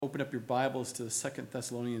Open up your Bibles to 2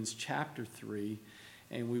 Thessalonians chapter 3,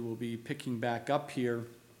 and we will be picking back up here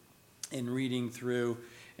and reading through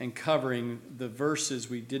and covering the verses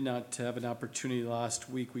we did not have an opportunity last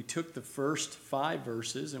week. We took the first 5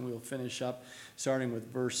 verses, and we'll finish up starting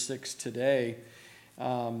with verse 6 today.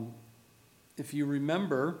 If you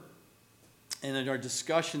remember, and in our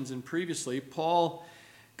discussions and previously, Paul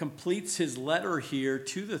completes his letter here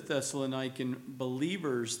to the Thessalonican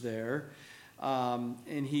believers there.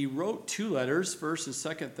 And he wrote 2 letters, 1st and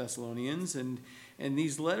 2nd Thessalonians, and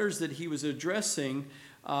these letters that he was addressing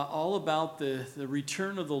all about the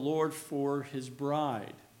return of the Lord for his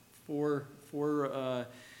bride, for the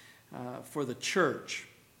church.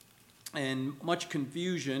 And much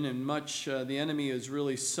confusion and much the enemy is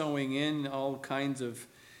really sowing in all kinds of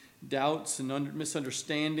doubts and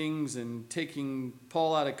misunderstandings and taking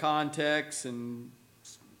Paul out of context and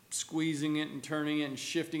squeezing it and turning it and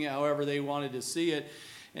shifting it however they wanted to see it.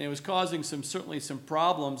 And it was causing certainly some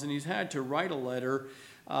problems. And he's had to write a letter,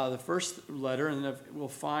 the first letter, and then we'll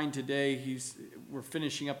find today we're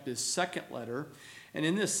finishing up this second letter. And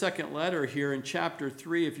in this second letter here in chapter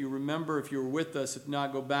 3, if you remember, if you were with us, if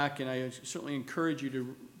not, go back. And I certainly encourage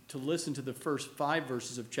you to listen to the first 5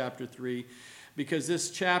 verses of chapter 3, because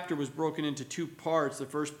this chapter was broken into 2 parts. The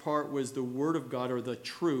first part was the Word of God, or the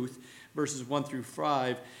truth, verses 1 through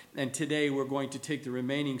 5. And today we're going to take the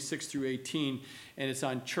remaining 6 through 18, and it's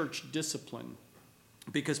on church discipline.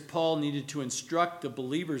 Because Paul needed to instruct the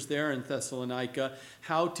believers there in Thessalonica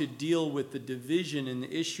how to deal with the division and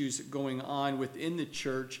the issues going on within the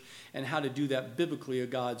church, and how to do that biblically,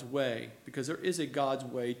 God's way. Because there is a God's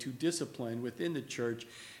way to discipline within the church,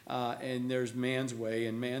 and there's man's way,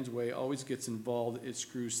 and man's way always gets involved. It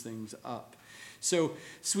screws things up. So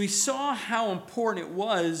we saw how important it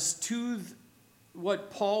was to what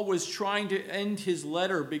Paul was trying to end his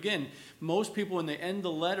letter begin. Most people, when they end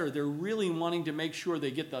the letter, they're really wanting to make sure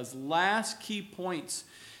they get those last key points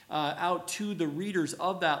out to the readers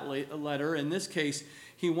of that letter. In this case,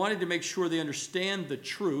 he wanted to make sure they understand the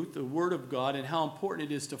truth, the Word of God, and how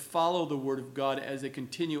important it is to follow the Word of God as they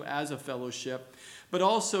continue as a fellowship, but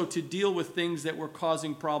also to deal with things that were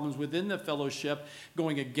causing problems within the fellowship,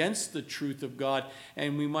 going against the truth of God.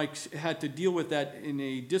 And we might have to deal with that in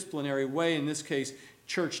a disciplinary way, in this case,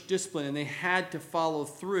 church discipline. And they had to follow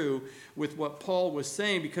through with what Paul was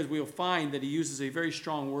saying, because we'll find that he uses a very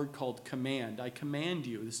strong word called command. I command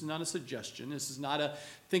you. This is not a suggestion. This is not a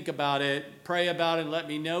think about it, pray about it, and let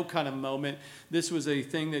me know kind of moment. This was a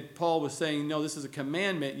thing that Paul was saying, no, this is a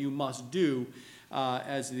commandment you must do,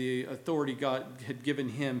 as the authority God had given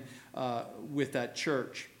him with that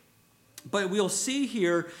church. But we'll see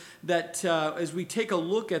here that as we take a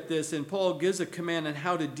look at this, and Paul gives a command on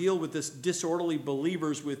how to deal with this disorderly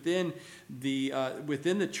believers within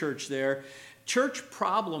the church there. Church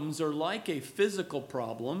problems are like a physical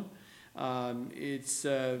problem.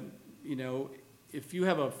 If you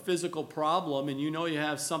have a physical problem and you know you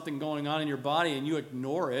have something going on in your body and you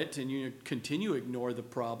ignore it and you continue to ignore the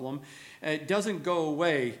problem, it doesn't go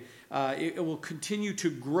away. It will continue to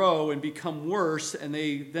grow and become worse, and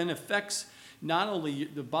then affects not only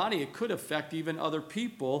the body, it could affect even other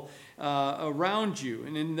people around you.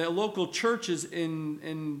 And in the local churches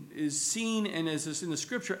is seen, and is in the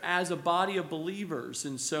scripture, as a body of believers.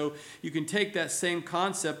 And so you can take that same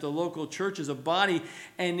concept, the local church as a body,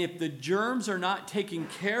 and if the germs are not taken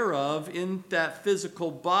care of in that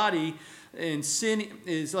physical body, and sin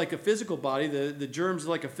is like a physical body, the germs are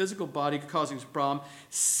like a physical body causing a problem,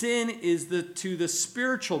 sin is to the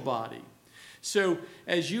spiritual body. So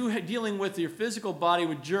as you dealing with your physical body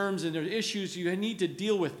with germs and their issues, you need to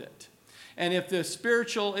deal with it. And if the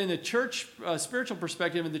spiritual in the church, spiritual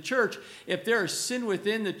perspective in the church, if there is sin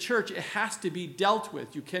within the church, it has to be dealt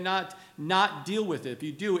with. You cannot not deal with it. If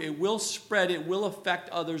you do, it will spread, it will affect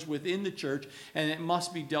others within the church, and it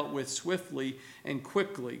must be dealt with swiftly and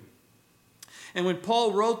quickly. And when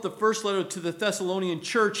Paul wrote the first letter to the Thessalonian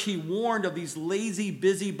church, he warned of these lazy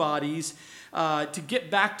busybodies to get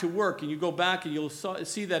back to work. And you go back and you'll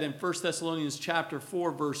see that in 1 Thessalonians chapter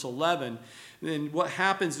 4, verse 11. And what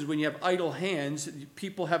happens is when you have idle hands,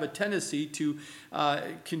 people have a tendency to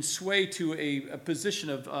can sway to a position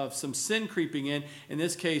of some sin creeping in. In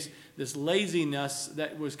this case, this laziness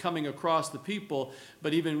that was coming across the people,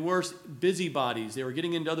 but even worse, busybodies. They were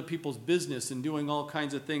getting into other people's business and doing all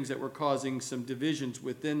kinds of things that were causing some divisions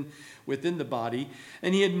within the body.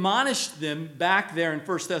 And he admonished them back there in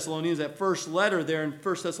 1 Thessalonians, that first letter there in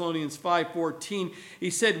 1 Thessalonians 5:14. He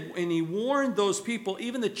said, and he warned those people,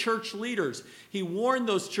 even the church leaders, He warned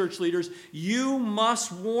those church leaders, you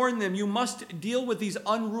must warn them. You must deal with these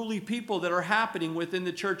unruly people that are happening within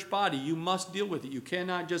the church body. You must deal with it. You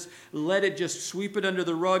cannot just let it just sweep it under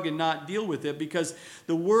the rug and not deal with it, because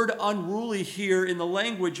the word unruly here in the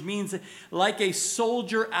language means like a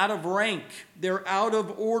soldier out of rank. They're out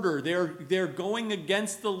of order. They're going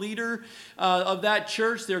against the leader of that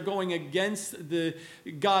church. They're going against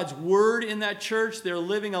God's word in that church. They're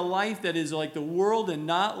living a life that is like the world and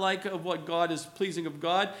not like of what God is pleasing of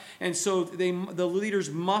God. And so the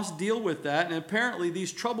leaders must deal with that. And apparently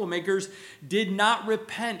these troublemakers did not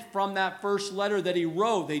repent from that first letter that he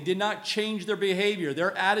wrote. They did not change their behavior.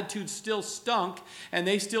 Their attitude still stunk, and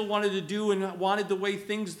they still wanted to do and wanted the way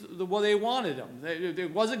they wanted them.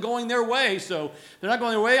 It wasn't going their way. So they're not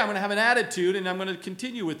going their way. I'm going to have an attitude, and I'm going to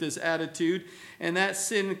continue with this attitude. And that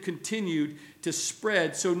sin continued to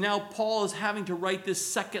spread. So now Paul is having to write this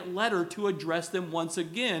second letter to address them once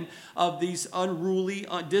again of these unruly,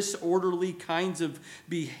 disorderly kinds of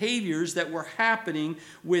behaviors that were happening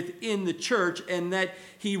within the church, and that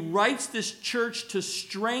he writes this church to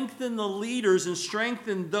strengthen the leaders and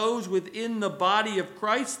strengthen those within the body of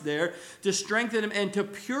Christ there, to strengthen them and to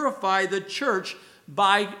purify the church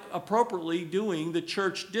by appropriately doing the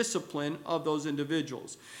church discipline of those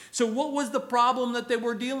individuals. So what was the problem that they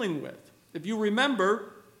were dealing with? If you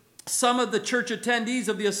remember, some of the church attendees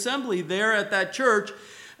of the assembly there at that church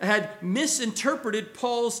had misinterpreted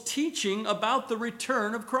Paul's teaching about the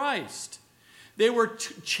return of Christ. They were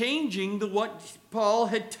changing what Paul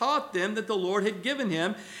had taught them that the Lord had given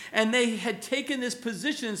him. And they had taken this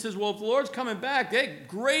position and says, well, if the Lord's coming back, hey,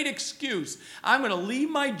 great excuse. I'm going to leave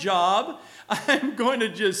my job. I'm going to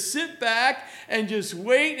just sit back and just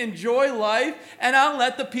wait, enjoy life, and I'll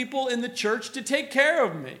let the people in the church to take care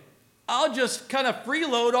of me. I'll just kind of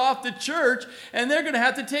freeload off the church, and they're going to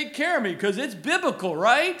have to take care of me because it's biblical,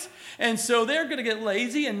 right? And so they're going to get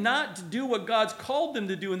lazy and not do what God's called them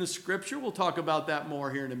to do in the scripture. We'll talk about that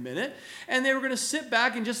more here in a minute. And they were going to sit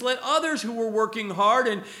back and just let others who were working hard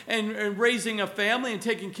and raising a family and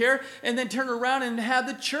taking care, and then turn around and have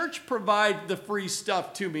the church provide the free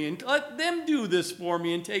stuff to me and let them do this for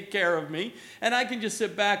me and take care of me. And I can just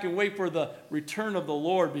sit back and wait for the return of the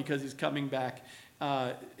Lord because he's coming back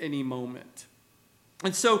any moment.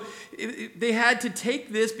 And so they had to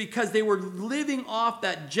take this because they were living off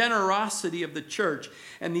that generosity of the church,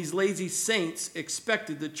 and these lazy saints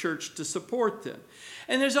expected the church to support them.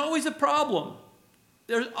 And there's always a problem.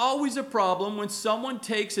 There's always a problem when someone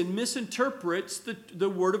takes and misinterprets the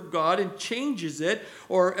Word of God and changes it,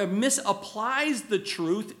 or misapplies the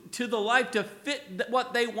truth to the life to fit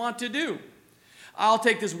what they want to do. I'll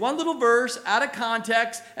take this one little verse out of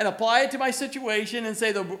context and apply it to my situation and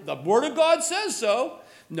say the Word of God says so.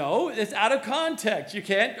 No, it's out of context. You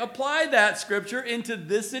can't apply that scripture into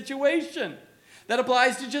this situation. That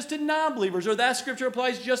applies to just to non-believers, or that scripture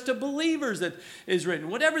applies just to believers that is written.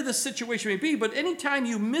 Whatever the situation may be, but anytime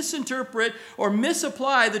you misinterpret or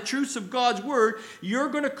misapply the truths of God's Word, you're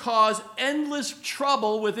going to cause endless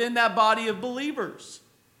trouble within that body of believers.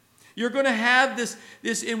 You're going to have this,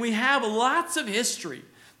 and we have lots of history.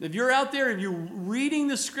 If you're out there and you're reading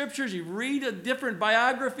the scriptures, you read different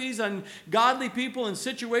biographies on godly people and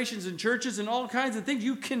situations in churches and all kinds of things,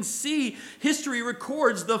 you can see history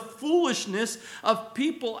records the foolishness of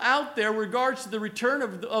people out there in regards to the return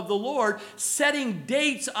of the Lord, setting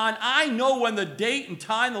dates on, I know when the date and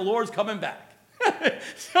time the Lord's coming back.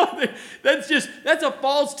 So that's a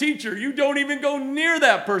false teacher. You don't even go near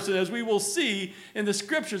that person, as we will see in the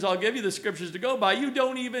scriptures. I'll give you the scriptures to go by. You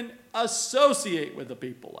don't even associate with the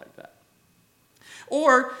people like that.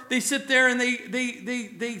 Or they sit there and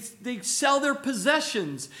they sell their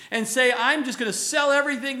possessions and say, I'm just going to sell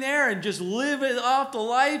everything there and just live it off the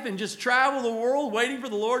life and just travel the world waiting for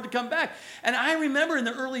the Lord to come back. And I remember in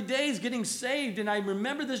the early days getting saved, and I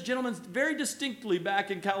remember this gentleman very distinctly back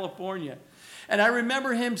in California. And I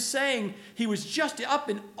remember him saying he was just up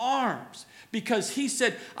in arms because he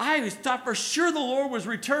said, I thought for sure the Lord was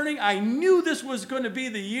returning. I knew this was going to be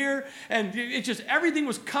the year. And it just, everything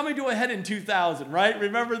was coming to a head in 2000, right?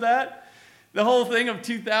 Remember that? The whole thing of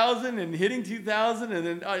 2000 and hitting 2000 and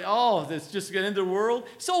then all this just got into the world.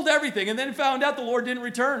 Sold everything and then found out the Lord didn't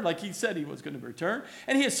return like he said he was going to return.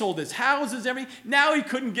 And he had sold his houses, everything. Now he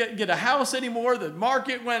couldn't get a house anymore. The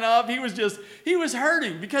market went up. He was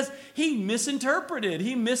hurting because he misinterpreted.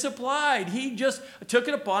 He misapplied. He just took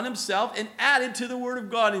it upon himself and added to the Word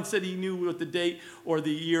of God and said he knew what the date or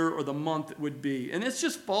the year or the month would be. And it's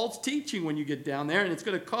just false teaching when you get down there, and it's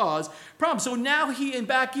going to cause problems. So now even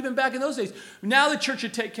back in those days, now the church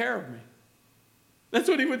should take care of me. That's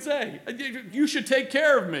what he would say. You should take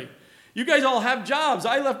care of me. You guys all have jobs.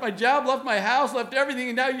 I left my job, left my house, left everything,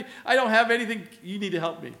 and now I don't have anything. You need to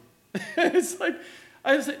help me. It's like,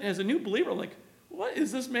 as a new believer, I'm like, what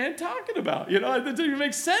is this man talking about? It doesn't even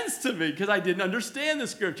make sense to me because I didn't understand the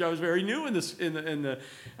scripture. I was very new in the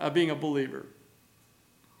being a believer.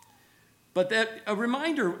 But a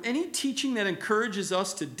reminder, any teaching that encourages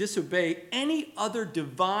us to disobey any other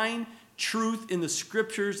divine truth in the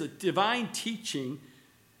scriptures, the divine teaching,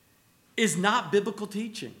 is not biblical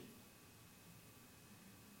teaching.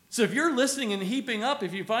 So if you're listening and heaping up,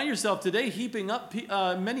 if you find yourself today heaping up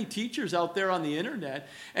many teachers out there on the internet,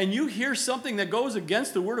 and you hear something that goes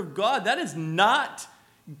against the Word of God, that is not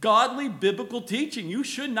godly biblical teaching. You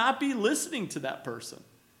should not be listening to that person.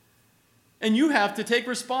 And you have to take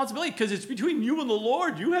responsibility because it's between you and the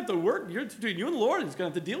Lord. You have to work. It's between you and the Lord. It's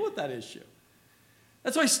going to have to deal with that issue.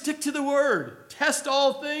 That's why stick to the Word. Test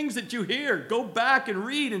all things that you hear. Go back and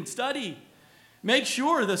read and study. Make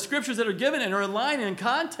sure the scriptures that are given and are in line and in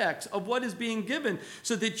context of what is being given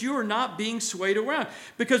so that you are not being swayed around.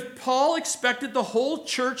 Because Paul expected the whole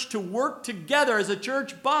church to work together as a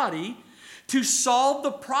church body to solve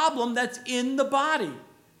the problem that's in the body.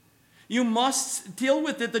 You must deal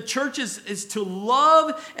with it. The church is to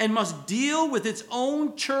love and must deal with its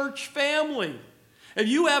own church family. If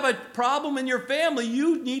you have a problem in your family,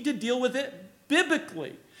 you need to deal with it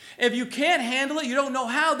biblically. If you can't handle it, you don't know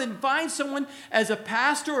how, then find someone as a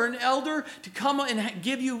pastor or an elder to come and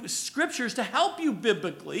give you scriptures to help you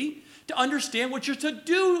biblically to understand what you're to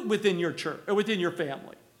do within your church or within your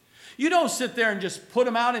family. You don't sit there and just put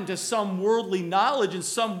them out into some worldly knowledge and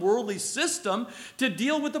some worldly system to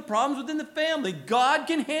deal with the problems within the family. God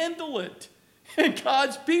can handle it. And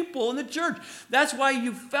God's people in the church. That's why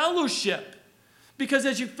you fellowship. Because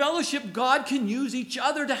as you fellowship, God can use each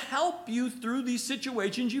other to help you through these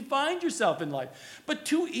situations you find yourself in life. But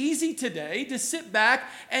too easy today to sit back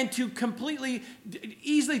and to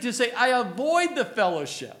easily to say, I avoid the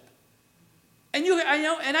fellowship. And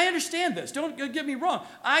I understand this. Don't get me wrong.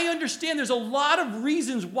 I understand there's a lot of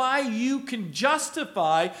reasons why you can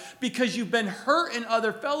justify because you've been hurt in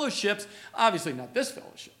other fellowships. Obviously not this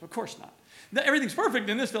fellowship. Of course not. Everything's perfect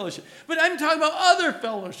in this fellowship. But I'm talking about other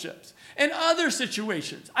fellowships and other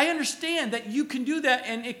situations. I understand that you can do that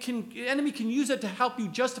and the enemy can use it to help you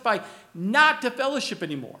justify not to fellowship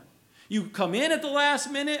anymore. You come in at the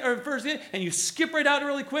last minute or first minute and you skip right out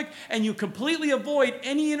really quick and you completely avoid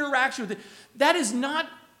any interaction with it. That is not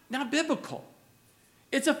biblical.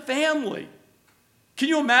 It's a family. Can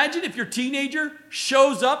you imagine if your teenager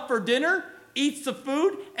shows up for dinner, eats the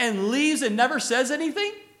food, and leaves and never says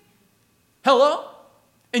anything? Hello?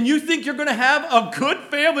 And you think you're going to have a good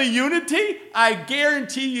family unity? I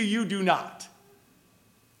guarantee you do not.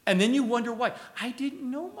 And then you wonder why. I didn't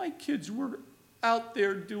know my kids were out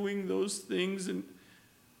there doing those things. And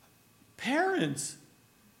parents,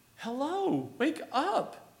 hello, wake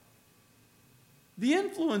up. The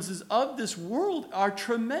influences of this world are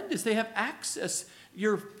tremendous. They have access.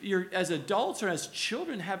 You're as adults or as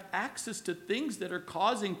children have access to things that are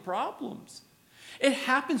causing problems. It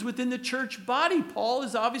happens within the church body. Paul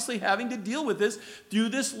is obviously having to deal with this through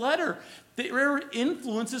this letter. There are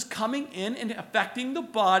influences coming in and affecting the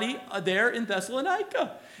body there in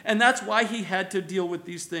Thessalonica. And that's why he had to deal with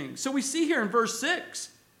these things. So we see here in verse 6,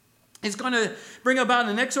 he's going to bring about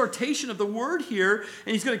an exhortation of the word here,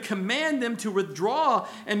 and he's going to command them to withdraw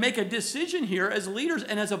and make a decision here as leaders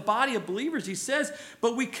and as a body of believers. He says,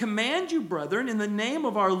 but we command you, brethren, in the name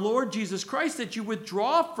of our Lord Jesus Christ, that you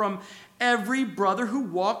withdraw from every brother who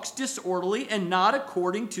walks disorderly and not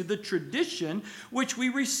according to the tradition which we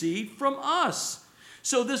received from us.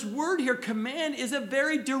 So this word here, command, is a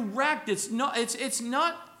very direct. It's not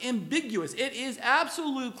ambiguous. It is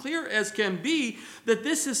absolutely clear as can be that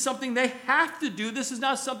this is something they have to do. This is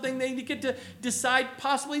not something they get to decide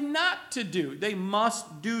possibly not to do. They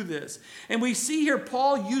must do this. And we see here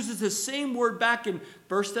Paul uses the same word back in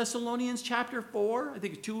 1 Thessalonians chapter 4, I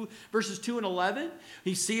think verses 2 and 11.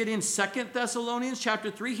 You see it in 2 Thessalonians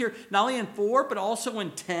chapter 3 here, not only in 4, but also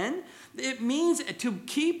in 10. It means to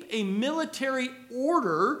keep a military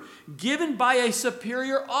order given by a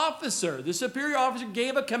superior officer. The superior officer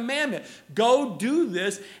gave a commandment. Go do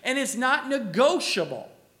this, and it's not negotiable.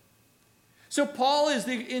 So Paul is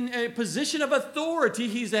in a position of authority.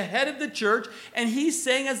 He's the head of the church, and he's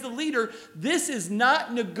saying as the leader, this is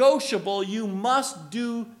not negotiable. You must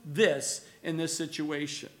do this in this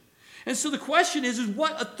situation. And so the question is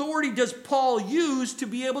what authority does Paul use to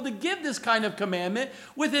be able to give this kind of commandment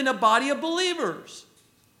within a body of believers?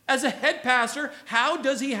 As a head pastor, how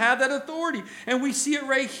does he have that authority? And we see it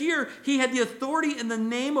right here. He had the authority in the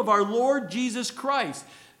name of our Lord Jesus Christ.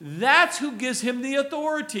 That's who gives him the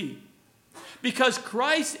authority. Because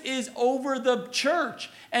Christ is over the church,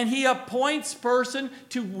 and he appoints person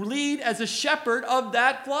to lead as a shepherd of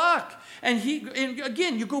that flock. And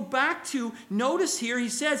again, you go back to, notice here, he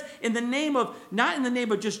says, in the name of, not in the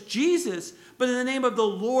name of just Jesus, but in the name of the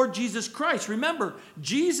Lord Jesus Christ. Remember,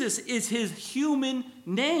 Jesus is his human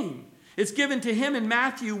name. It's given to him in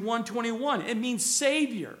Matthew 1:21. It means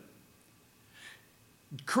Savior.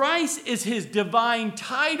 Christ is his divine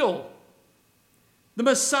title. The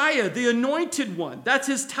Messiah, the Anointed One. That's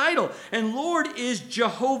his title. And Lord is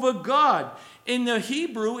Jehovah God. In the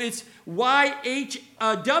Hebrew, it's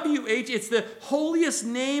YHWH. It's the holiest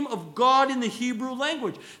name of God in the Hebrew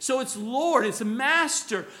language. So it's Lord. It's a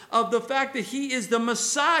master of the fact that he is the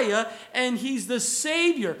Messiah and he's the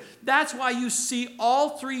Savior. That's why you see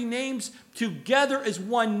all three names together as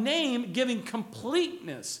one name, giving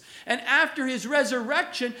completeness. And after his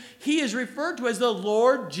resurrection, he is referred to as the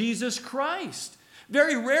Lord Jesus Christ.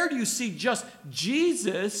 Very rare do you see just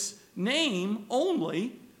Jesus' name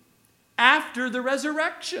only after the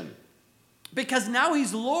resurrection. Because now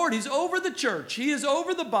he's Lord. He's over the church. He is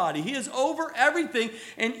over the body. He is over everything.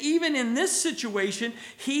 And even in this situation,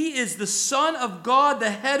 he is the Son of God,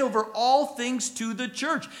 the head over all things to the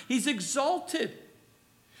church. He's exalted.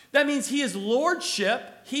 That means he is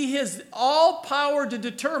lordship. He has all power to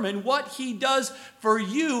determine what he does for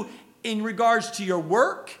you in regards to your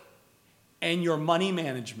work and your money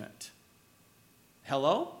management.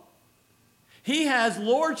 Hello? He has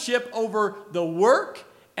lordship over the work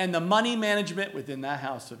and the money management within that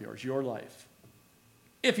house of yours, your life.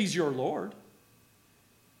 If he's your Lord,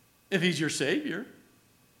 if he's your Savior,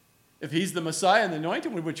 if he's the Messiah and the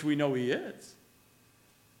Anointed One, which we know he is.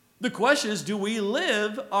 The question is, do we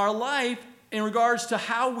live our life in regards to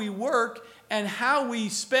how we work and how we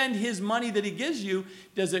spend his money that he gives you?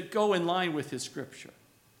 Does it go in line with his scripture?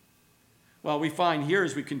 Well, we find here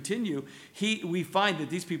as we continue, we find that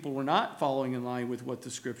these people were not following in line with what the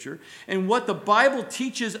scripture and what the Bible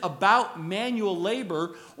teaches about manual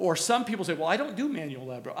labor. Or some people say, well, I don't do manual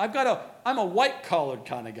labor. I'm a white collared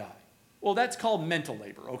kind of guy. Well, that's called mental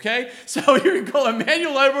labor, okay? So you can call it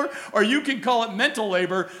manual labor or you can call it mental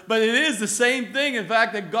labor, but it is the same thing. In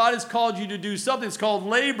fact, that God has called you to do something. It's called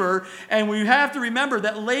labor. And we have to remember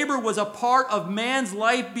that labor was a part of man's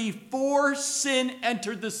life before sin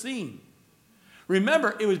entered the scene.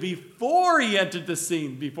 Remember, it was before he entered the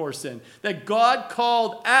scene, before sin, that God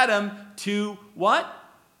called Adam to what?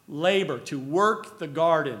 Labor, to work the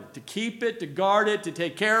garden, to keep it, to guard it, to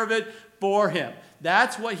take care of it for him.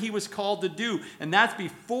 That's what he was called to do. And that's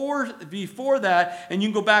before that. And you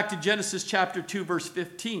can go back to Genesis chapter 2, verse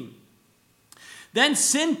 15. Then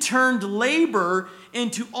sin turned labor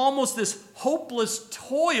into almost this hopeless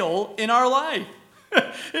toil in our life.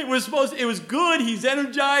 It was good. He's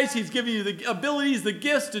energized. He's giving you the abilities, the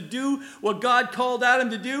gifts to do what God called Adam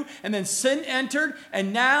to do. And then sin entered.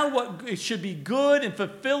 And now what it should be good and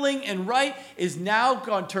fulfilling and right is now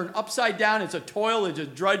going to turn upside down. It's a toil, it's a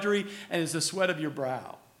drudgery, and it's the sweat of your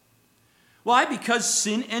brow. Why? Because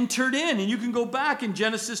sin entered in. And you can go back in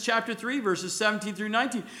Genesis chapter 3, verses 17 through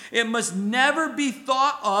 19. It must never be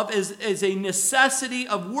thought of as a necessity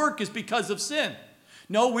of work is because of sin.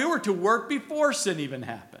 No, we were to work before sin even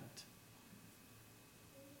happened.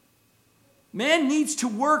 Man needs to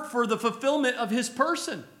work for the fulfillment of his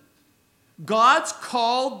person. God's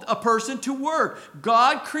called a person to work.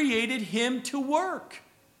 God created him to work.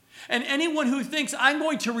 And anyone who thinks, I'm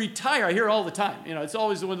going to retire, I hear it all the time. It's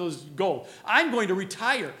always one of those goals. I'm going to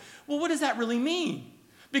retire. Well, what does that really mean?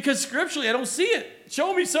 Because scripturally, I don't see it.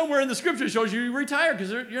 Show me somewhere in the scripture that shows you retire,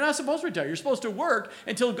 because you're not supposed to retire. You're supposed to work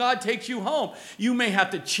until God takes you home. You may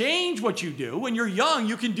have to change what you do. When you're young,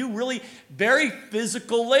 you can do really very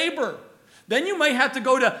physical labor. Then you may have to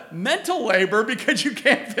go to mental labor because you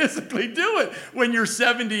can't physically do it when you're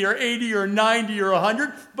 70 or 80 or 90 or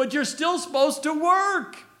 100, but you're still supposed to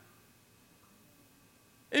work.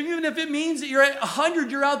 Even if it means that you're at 100,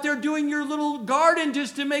 you're out there doing your little garden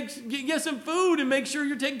just to get some food and make sure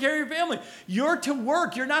you're taking care of your family. You're to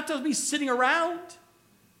work. You're not to be sitting around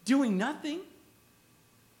doing nothing.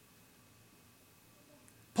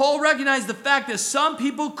 Paul recognized the fact that some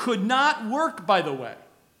people could not work, by the way.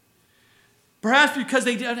 Perhaps because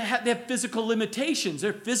they have physical limitations.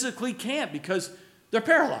 They physically can't because they're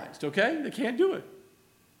paralyzed, okay? They can't do it.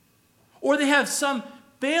 Or they have some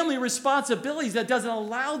family responsibilities that doesn't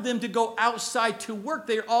allow them to go outside to work.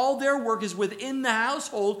 All their work is within the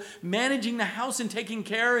household, managing the house and taking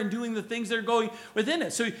care and doing the things that are going within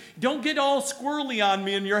it. So don't get all squirrely on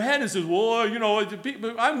me in your head and says, well,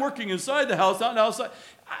 I'm working inside the house, not outside.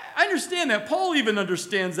 I understand that. Paul even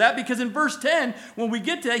understands that, because in verse 10, when we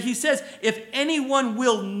get to that, he says, if anyone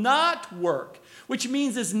will not work, which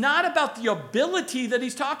means it's not about the ability that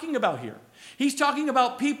he's talking about here. He's talking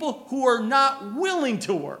about people who are not willing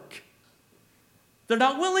to work. They're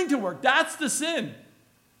not willing to work. That's the sin.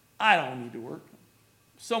 I don't need to work.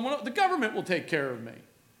 The government will take care of me.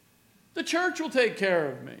 The church will take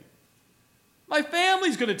care of me. My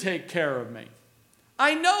family's going to take care of me.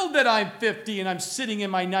 I know that I'm 50 and I'm sitting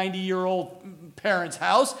in my 90-year-old parents'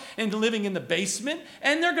 house and living in the basement,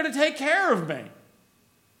 and they're going to take care of me.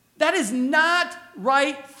 That is not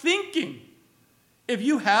right thinking. If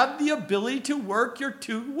you have the ability to work, you're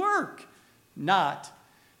to work. Not.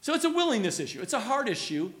 So it's a willingness issue. It's a heart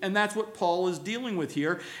issue, and that's what Paul is dealing with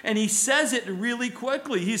here. And he says it really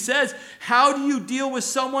quickly. He says, how do you deal with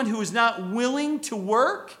someone who is not willing to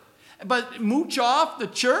work, but mooch off the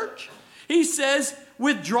church? He says,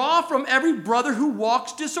 withdraw from every brother who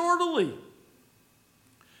walks disorderly.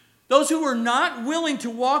 Those who are not willing to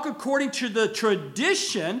walk according to the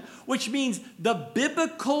tradition, which means the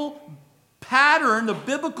biblical pattern, the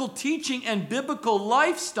biblical teaching and biblical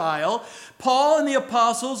lifestyle Paul and the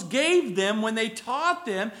apostles gave them when they taught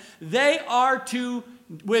them, they are to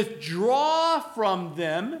withdraw from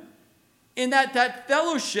them in that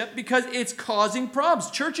fellowship, because it's causing problems.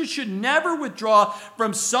 Churches should never withdraw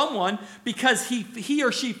from someone because he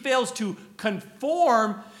or she fails to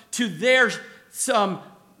conform to their some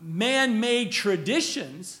man-made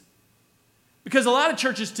traditions. Because a lot of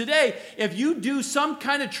churches today, if you do some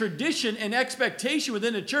kind of tradition and expectation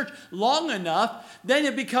within a church long enough, then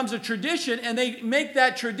it becomes a tradition, and they make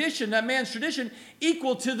that tradition, that man's tradition,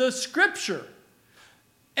 equal to the Scripture.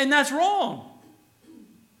 And that's wrong.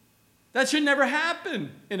 That should never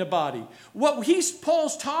happen in a body. What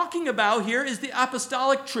Paul's talking about here is the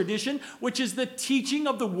apostolic tradition, which is the teaching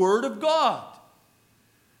of the Word of God.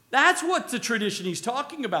 That's what the tradition he's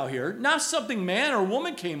talking about here, not something man or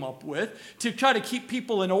woman came up with to try to keep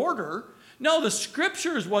people in order. No, the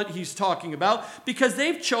Scripture is what he's talking about, because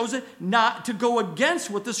they've chosen not to go against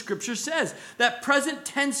what the Scripture says. That present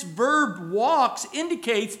tense verb walks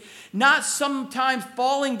indicates not sometimes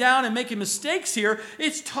falling down and making mistakes here.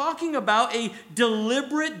 It's talking about a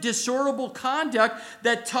deliberate, disorderly conduct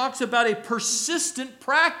that talks about a persistent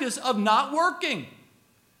practice of not working.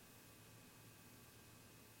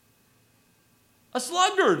 A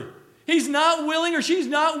sluggard. He's not willing, or she's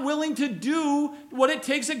not willing to do what it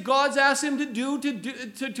takes that God's asked him to do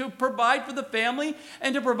to provide for the family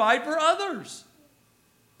and to provide for others.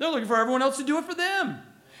 They're looking for everyone else to do it for them.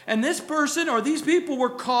 And this person or these people were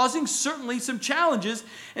causing certainly some challenges,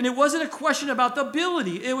 and it wasn't a question about the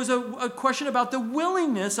ability. It was a question about the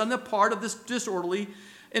willingness on the part of this disorderly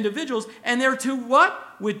individuals, and they're to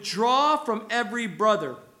what? Withdraw from every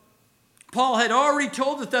brother. Paul had already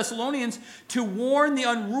told the Thessalonians to warn the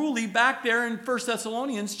unruly back there in 1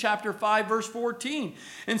 Thessalonians chapter 5, verse 14.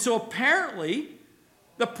 And so apparently,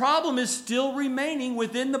 the problem is still remaining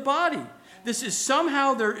within the body. This is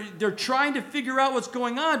somehow they're trying to figure out what's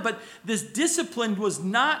going on, but this discipline was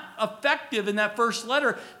not effective in that first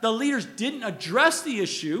letter. The leaders didn't address the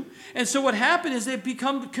issue. And so what happened is they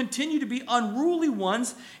continue to be unruly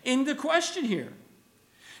ones in the question here.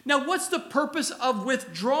 Now, what's the purpose of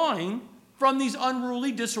withdrawing from these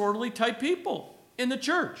unruly, disorderly type people in the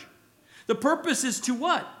church? The purpose is to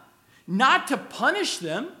what? Not to punish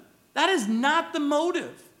them. That is not the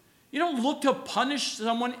motive. You don't look to punish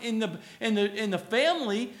someone in the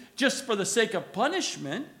family just for the sake of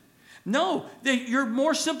punishment. No, you're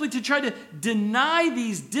more simply to try to deny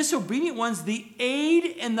these disobedient ones the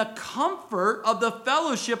aid and the comfort of the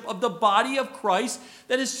fellowship of the body of Christ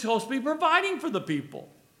that is supposed to be providing for the people.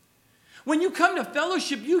 When you come to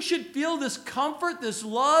fellowship, you should feel this comfort, this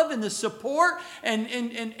love, and this support, and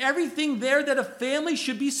everything there that a family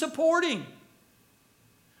should be supporting.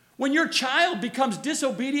 When your child becomes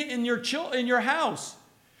disobedient in your house,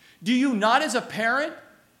 do you not, as a parent,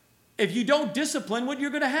 if you don't discipline, what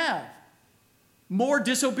you're going to have? More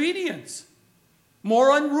disobedience,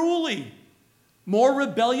 more unruly, more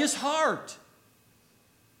rebellious heart,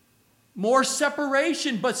 more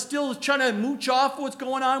separation, but still trying to mooch off what's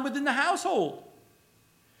going on within the household.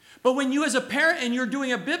 But when you as a parent, and you're doing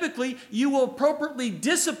it biblically, you will appropriately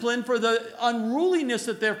discipline for the unruliness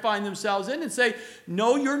that they find themselves in and say,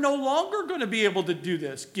 no, you're no longer going to be able to do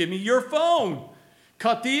this. Give me your phone.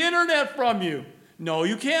 Cut the internet from you. No,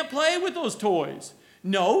 you can't play with those toys.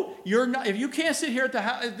 No, you're not. If you can't sit here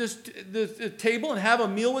at this table and have a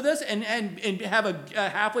meal with us and have a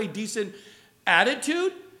halfway decent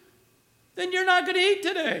attitude, then you're not going to eat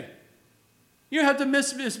today. You have to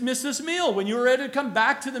miss this meal. When you're ready to come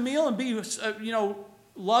back to the meal and be,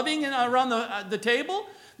 loving and around the table,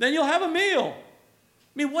 then you'll have a meal.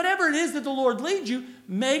 I mean, whatever it is that the Lord leads you,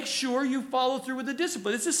 make sure you follow through with the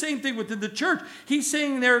discipline. It's the same thing within the church. He's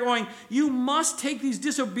saying there going, you must take these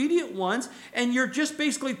disobedient ones, and you're just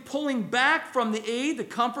basically pulling back from the aid, the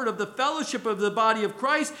comfort of the fellowship of the body of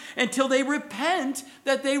Christ until they repent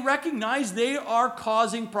that they recognize they are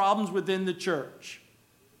causing problems within the church.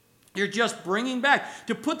 You're just bringing back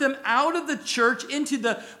to put them out of the church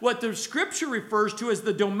into what the scripture refers to as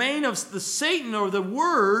the domain of the Satan or the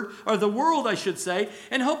world, I should say,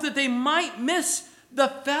 and hope that they might miss the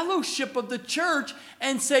fellowship of the church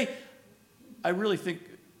and say, I really think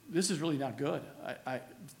this is really not good.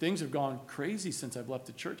 Things have gone crazy since I've left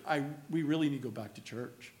the church. We really need to go back to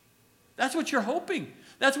church. That's what you're hoping.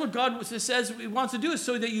 That's what God says He wants to do, is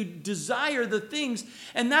so that you desire the things.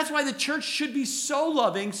 And that's why the church should be so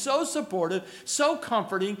loving, so supportive, so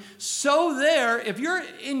comforting, so there. If you're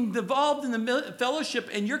involved in the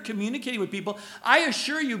fellowship and you're communicating with people, I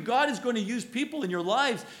assure you God is going to use people in your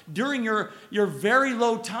lives during your very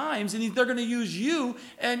low times. And they're going to use you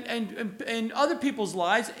and other people's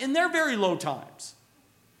lives in their very low times.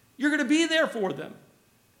 You're going to be there for them.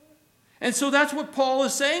 And so that's what Paul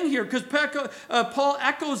is saying here, because Paul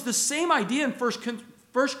echoes the same idea in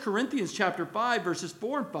 1 Corinthians chapter 5, verses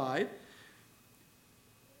 4 and 5.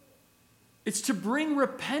 It's to bring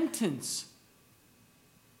repentance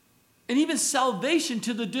and even salvation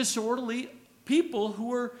to the disorderly people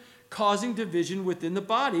who are causing division within the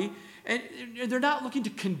body. And they're not looking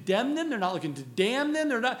to condemn them. They're not looking to damn them.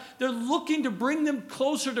 They're looking to bring them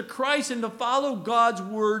closer to Christ and to follow God's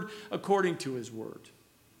word according to his word.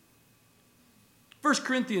 1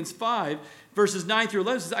 Corinthians 5, verses 9 through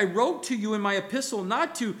 11 says, I wrote to you in my epistle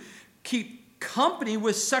not to keep company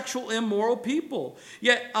with sexual immoral people.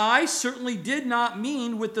 Yet I certainly did not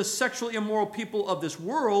mean with the sexually immoral people of this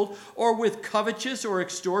world, or with covetous or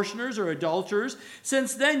extortioners or adulterers,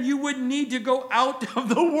 since then you would need to go out of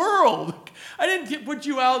the world. I didn't put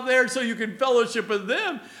you out there so you can fellowship with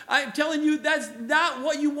them. I'm telling you, that's not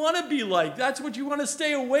what you want to be like. That's what you want to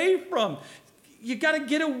stay away from. You got to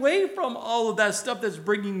get away from all of that stuff that's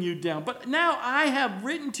bringing you down. But now I have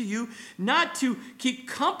written to you not to keep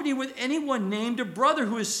company with anyone named a brother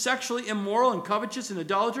who is sexually immoral and covetous and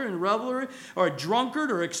idolater and reveler or a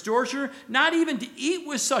drunkard or extortioner, not even to eat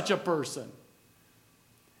with such a person.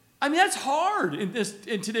 I mean, that's hard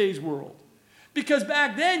in today's world. Because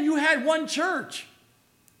back then you had one church,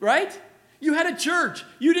 right? You had a church.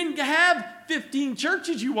 You didn't have 15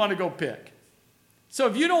 churches you want to go pick. So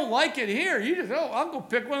if you don't like it here, you just, I'll go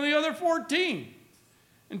pick one of the other 14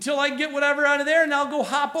 until I get whatever out of there, and I'll go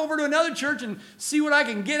hop over to another church and see what I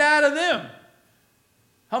can get out of them.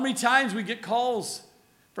 How many times we get calls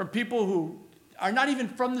from people who are not even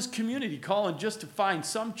from this community calling just to find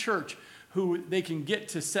some church who they can get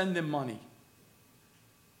to send them money.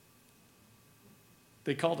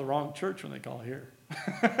 They call the wrong church when they call here.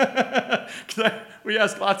 Because we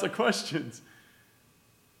ask lots of questions.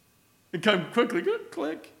 And come quickly,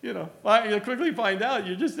 click, you'll quickly find out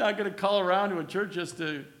you're just not going to call around to a church just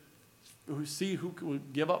to see who will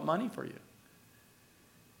give up money for you.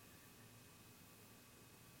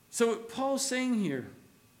 So Paul's saying here,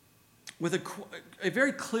 with a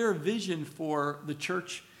very clear vision for the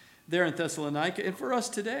church there in Thessalonica and for us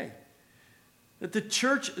today, that the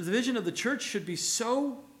vision of the church should be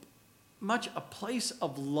so much a place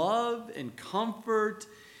of love and comfort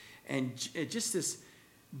and just this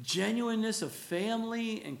genuineness of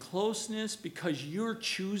family and closeness because you're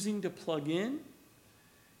choosing to plug in.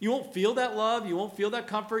 You won't feel that love. You won't feel that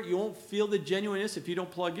comfort. You won't feel the genuineness if you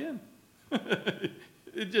don't plug in.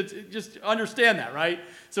 Just understand that, right?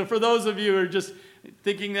 So for those of you who are just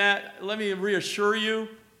thinking that, let me reassure you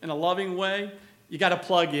in a loving way, you got to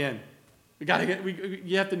plug in.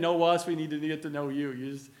 You have to know us. We need to get to know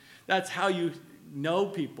you. That's how you know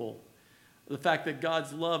people. The fact that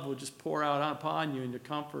God's love will just pour out upon you and the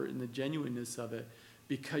comfort and the genuineness of it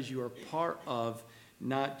because you are part of,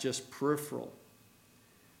 not just peripheral.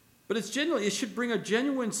 But it should bring a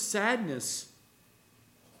genuine sadness,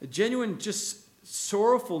 a genuine just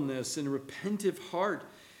sorrowfulness and repentive heart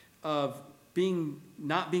of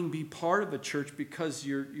not being part of a church because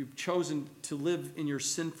you've chosen to live in your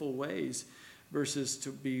sinful ways versus to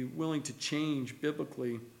be willing to change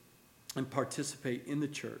biblically and participate in the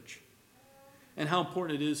church. And how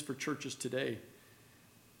important it is for churches today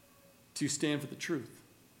to stand for the truth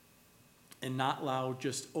and not allow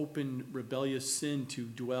just open rebellious sin to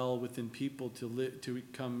dwell within people, to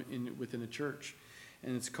come in within a church.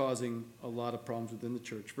 And it's causing a lot of problems within the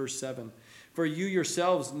church. Verse 7, for you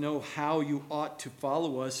yourselves know how you ought to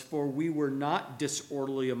follow us, for we were not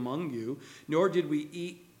disorderly among you, nor did we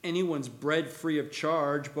eat anyone's bread free of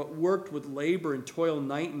charge, but worked with labor and toil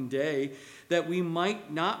night and day, that we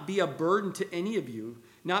might not be a burden to any of you,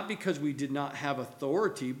 not because we did not have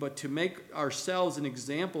authority, but to make ourselves an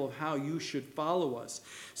example of how you should follow us.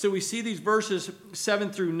 So we see these verses 7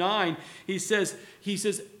 through 9. He says,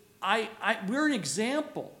 we're an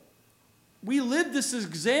example. We live this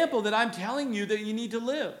example that I'm telling you that you need to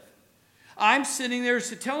live. I'm sitting there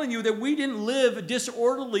telling you that we didn't live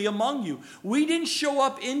disorderly among you. We didn't show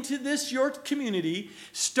up into your community,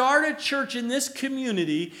 start a church in this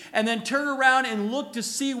community, and then turn around and look to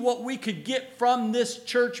see what we could get from this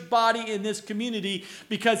church body in this community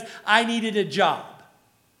because I needed a job.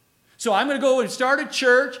 So I'm going to go and start a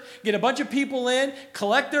church, get a bunch of people in,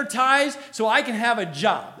 collect their tithes so I can have a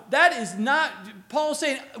job. That is not, Paul's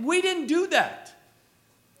saying, we didn't do that.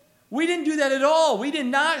 We didn't do that at all. We did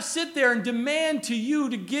not sit there and demand to you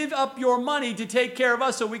to give up your money to take care of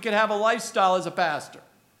us so we could have a lifestyle as a pastor.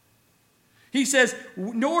 He says,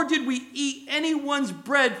 nor did we eat anyone's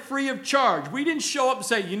bread free of charge. We didn't show up and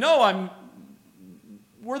say,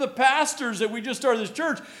 we're the pastors that we just started this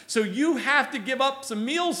church, so you have to give up some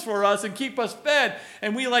meals for us and keep us fed.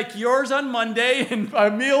 And we like yours on Monday and a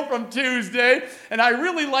meal from Tuesday. And I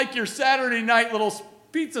really like your Saturday night little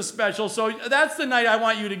pizza special, so that's the night I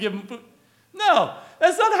want you to give them food. No,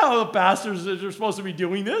 that's not how the pastors are supposed to be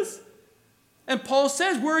doing this. And Paul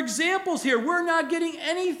says we're examples here. We're not getting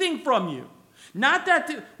anything from you. Not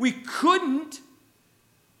that we couldn't.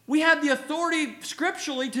 We have the authority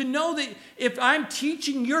scripturally to know that if I'm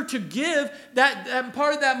teaching you're to give, that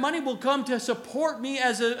part of that money will come to support me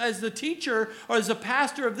as the teacher or as a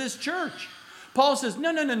pastor of this church. Paul says,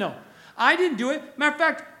 no. I didn't do it. Matter of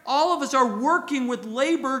fact, all of us are working with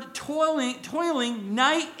labor, toiling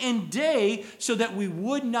night and day so that we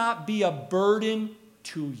would not be a burden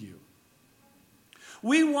to you.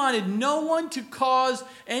 We wanted no one to cause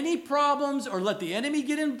any problems or let the enemy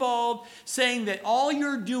get involved, saying that all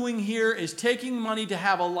you're doing here is taking money to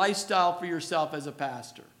have a lifestyle for yourself as a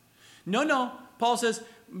pastor. No. Paul says,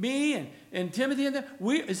 me and Timothy and them,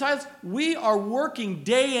 we are working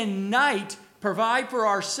day and night, provide for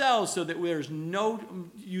ourselves so that there's no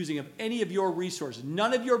using of any of your resources.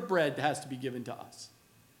 None of your bread has to be given to us.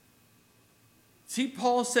 See,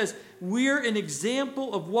 Paul says we're an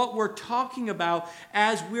example of what we're talking about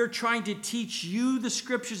as we're trying to teach you the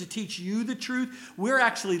scriptures, to teach you the truth. We're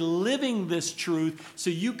actually living this truth so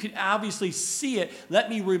you can obviously see it. Let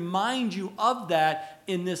me remind you of that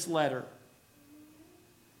in this letter.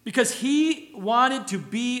 Because he wanted to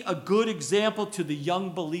be a good example to the young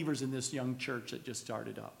believers in this young church that just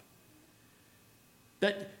started up.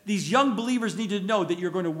 That these young believers need to know that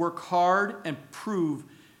you're going to work hard and prove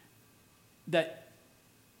that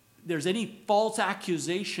there's any false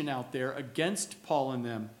accusation out there against Paul and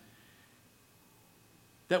them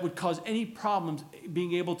that would cause any problems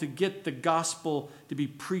being able to get the gospel to be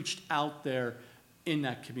preached out there in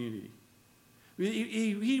that community.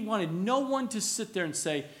 He wanted no one to sit there and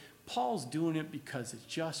say, Paul's doing it because it's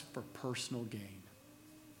just for personal gain.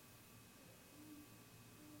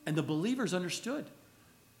 And the believers understood.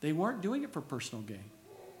 They weren't doing it for personal gain.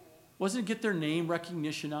 Wasn't to get their name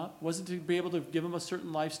recognition up. Wasn't to be able to give them a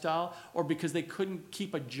certain lifestyle, or because they couldn't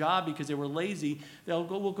keep a job because they were lazy,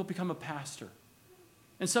 we'll go become a pastor.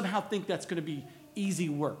 And somehow think that's going to be easy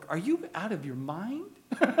work. Are you out of your mind?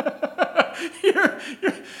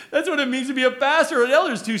 That's what it means to be a pastor and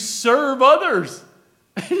elders, to serve others.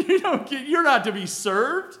 You're not to be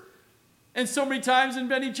served. And so many times in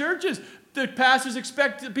many churches, the pastors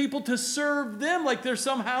expect the people to serve them like they're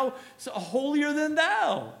somehow holier than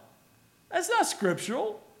thou. That's not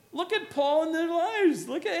scriptural. Look at Paul and their lives.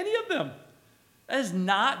 Look at any of them. That is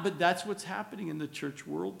not, but that's what's happening in the church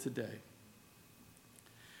world today.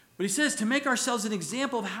 But he says to make ourselves an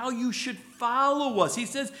example of how you should follow us. He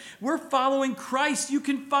says we're following Christ. You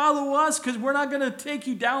can follow us because we're not going to take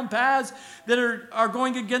you down paths that are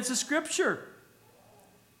going against the scripture.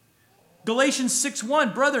 Galatians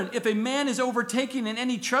 6:1, brethren, if a man is overtaken in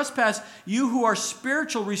any trespass, you who are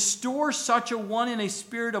spiritual, restore such a one in a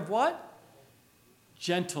spirit of what?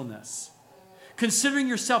 Gentleness. Considering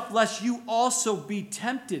yourself, lest you also be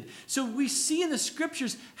tempted. So we see in the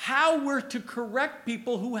scriptures how we're to correct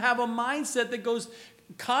people who have a mindset that goes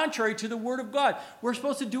contrary to the word of God. We're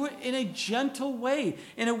supposed to do it in a gentle way,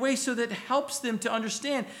 in a way so that helps them to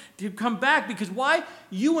understand, to come back. Because why?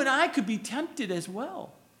 You and I could be tempted as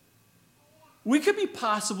well. We could be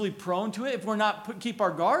possibly prone to it if we're not keep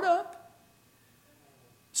our guard up.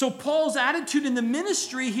 So Paul's attitude in the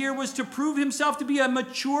ministry here was to prove himself to be a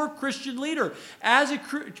mature Christian leader. As a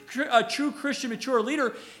true Christian mature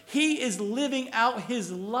leader, he is living out his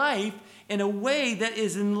life in a way that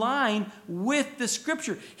is in line with the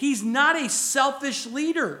Scripture. He's not a selfish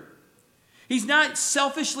leader. He's not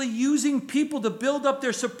selfishly using people to build up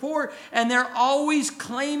their support, and they're always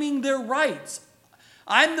claiming their rights.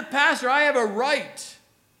 I'm the pastor, I have a right.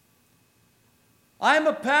 I'm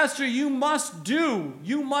a pastor, you must do.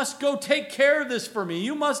 You must go take care of this for me.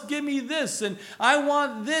 You must give me this, and I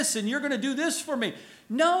want this, and you're going to do this for me.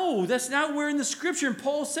 No, that's not where in the Scripture. And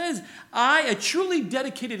Paul says, a truly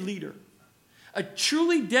dedicated leader, a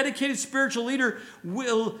truly dedicated spiritual leader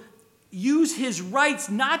will use his rights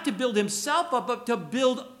not to build himself up, but to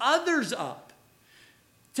build others up,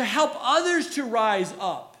 to help others to rise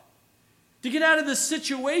up, to get out of the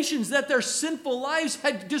situations that their sinful lives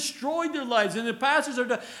had destroyed their lives. And the pastors are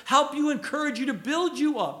to help you, encourage you, to build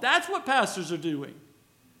you up. That's what pastors are doing.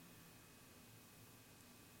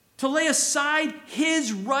 To lay aside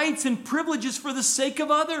his rights and privileges for the sake of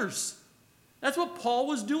others. That's what Paul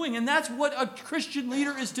was doing, and that's what a Christian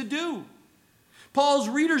leader is to do. Paul's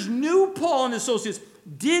readers knew Paul and associates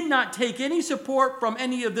did not take any support from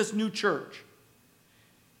any of this new church.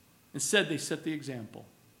 Instead, they set the example.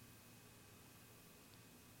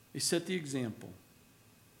 They set the example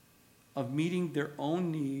of meeting their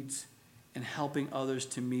own needs and helping others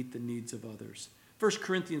to meet the needs of others. 1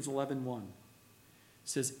 Corinthians 11:1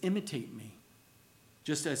 says, imitate me,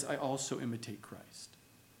 just as I also imitate Christ.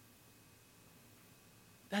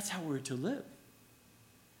 That's how we're to live.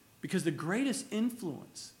 Because the greatest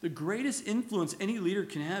influence any leader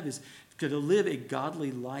can have is to live a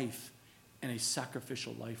godly life and a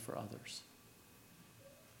sacrificial life for others.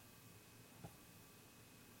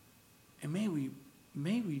 And may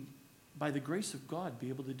we, by the grace of God, be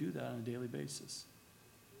able to do that on a daily basis.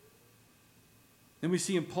 Then we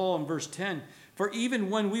see in Paul in verse 10, for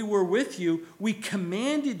even when we were with you, we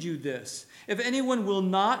commanded you this. If anyone will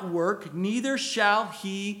not work, neither shall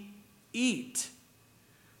he eat.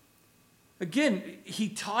 Again, he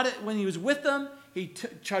taught it when he was with them. He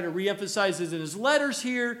tried to reemphasize this in his letters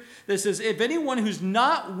here. This says, if anyone who's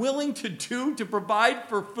not willing to provide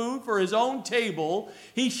for food for his own table,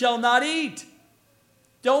 he shall not eat.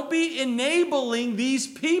 Don't be enabling these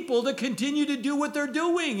people to continue to do what they're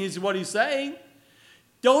doing, is what he's saying.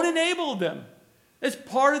 Don't enable them. It's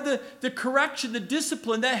part of the correction, the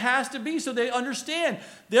discipline that has to be, so they understand.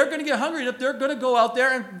 They're going to get hungry enough. They're going to go out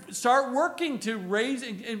there and start working to raise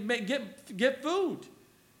and get food.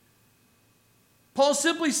 Paul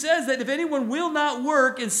simply says that if anyone will not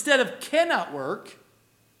work instead of cannot work,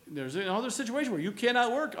 there's another situation where you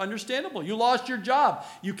cannot work. Understandable. You lost your job.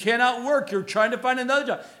 You cannot work. You're trying to find another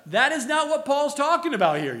job. That is not what Paul's talking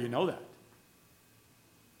about here. You know that.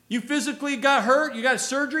 You physically got hurt. You got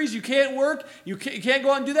surgeries. You can't work. You can't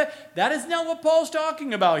go out and do that. That is not what Paul's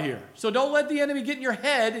talking about here. So don't let the enemy get in your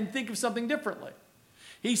head and think of something differently.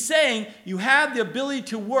 He's saying you have the ability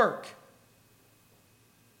to work,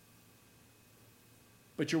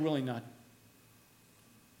 but you're willing not.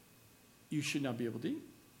 You should not be able to eat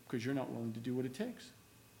because you're not willing to do what it takes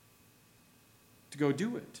to go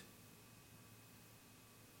do it.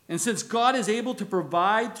 And since God is able to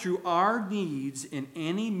provide through our needs in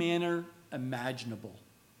any manner imaginable,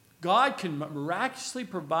 God can miraculously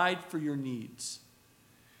provide for your needs.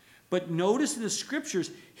 But notice in the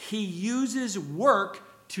Scriptures, he uses work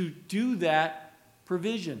to do that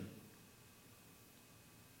provision.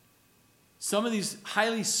 Some of these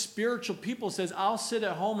highly spiritual people says, I'll sit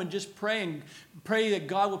at home and just pray and pray that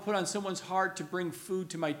God will put on someone's heart to bring food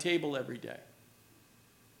to my table every day.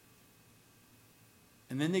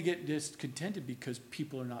 And then they get discontented because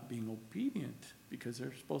people are not being obedient because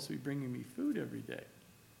they're supposed to be bringing me food every day.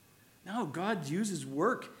 No, God uses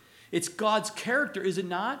work. It's God's character, is it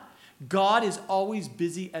not? God is always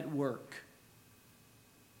busy at work.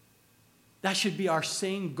 That should be our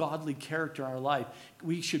same godly character in our life.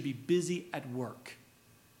 We should be busy at work.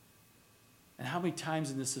 And how many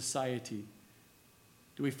times in this society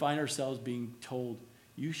do we find ourselves being told,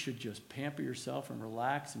 you should just pamper yourself and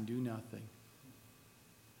relax and do nothing?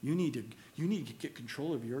 You need to get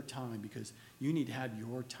control of your time because you need to have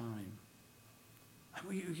your time. I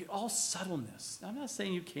mean, all subtleness. I'm not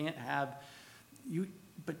saying you can't have,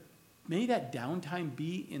 but may that downtime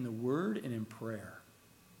be in the Word and in prayer.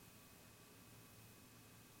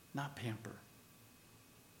 Not pamper.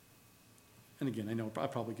 And again, I know I'll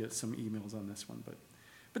probably get some emails on this one,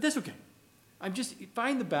 but that's okay. I'm just,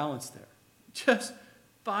 find the balance there. Just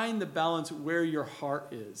find the balance where your heart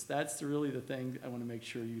is. That's really the thing I want to make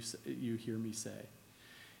sure you hear me say.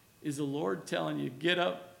 Is the Lord telling you, get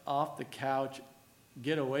up off the couch,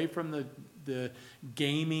 get away from the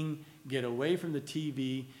gaming, get away from the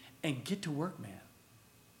TV, and get to work, man.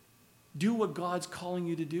 Do what God's calling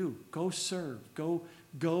you to do. Go serve.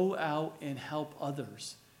 Go out and help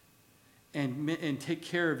others. And take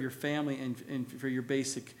care of your family and for your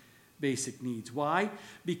basic needs. Why?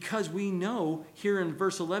 Because we know here in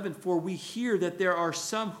verse 11, for we hear that there are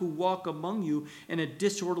some who walk among you in a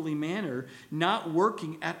disorderly manner, not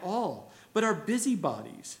working at all, but are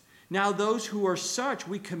busybodies. Now those who are such,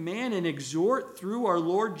 we command and exhort through our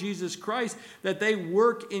Lord Jesus Christ that they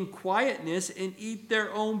work in quietness and eat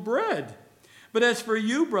their own bread. But as for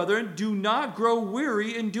you, brethren, do not grow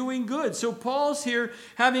weary in doing good. So Paul's here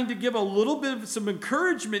having to give a little bit of some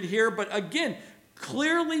encouragement here, but again,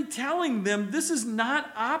 clearly telling them this is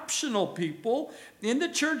not optional, people. In the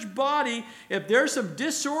church body, if there's some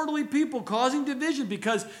disorderly people causing division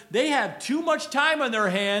because they have too much time on their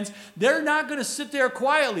hands, they're not going to sit there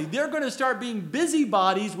quietly. They're going to start being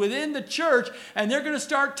busybodies within the church, and they're going to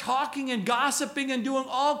start talking and gossiping and doing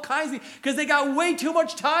all kinds of things because they got way too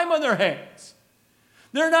much time on their hands.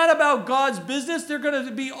 They're not about God's business. They're going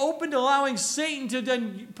to be open to allowing Satan to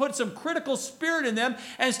then put some critical spirit in them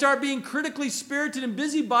and start being critically spirited and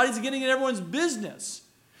busybodies and getting in everyone's business.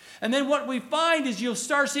 And then what we find is you'll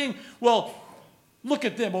start seeing, well, look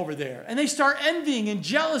at them over there. And they start envying and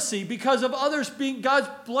jealousy because of others being, God's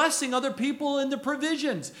blessing other people in the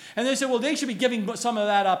provisions. And they say, well, they should be giving some of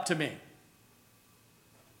that up to me.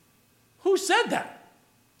 Who said that?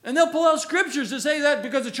 And they'll pull out scriptures to say that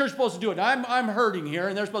because the church is supposed to do it. I'm hurting here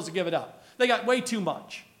and they're supposed to give it up. They got way too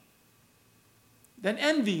much. Then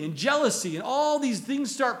envy and jealousy and all these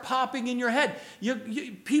things start popping in your head.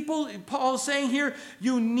 People, Paul's saying here,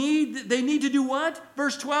 they need to do what?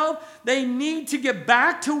 Verse 12, they need to get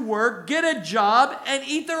back to work, get a job, and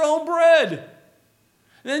eat their own bread.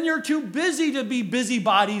 And then you're too busy to be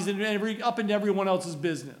busybodies and up into everyone else's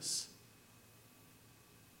business.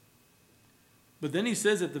 But then he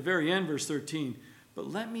says at the very end, verse 13, but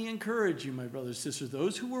let me encourage you, my brothers and sisters,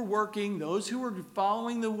 those who are working, those who are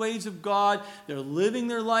following the ways of God, they're living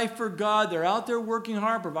their life for God, they're out there working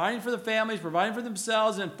hard, providing for their families, providing for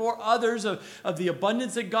themselves and for others of the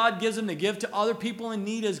abundance that God gives them to give to other people in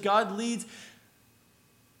need as God leads.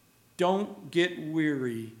 Don't get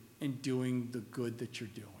weary in doing the good that you're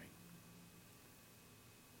doing.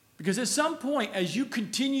 Because at some point, as you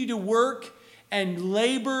continue to work and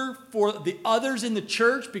labor for the others in the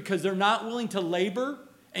church because they're not willing to labor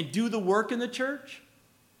and do the work in the church.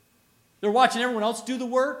 They're watching everyone else do the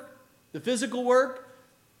work, the physical work,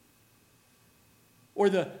 or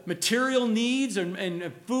the material needs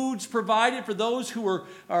and foods provided for those who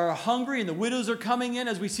are hungry, and the widows are coming in,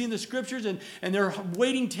 as we see in the scriptures, and they're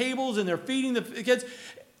waiting tables and they're feeding the kids.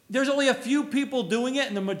 There's only a few people doing it,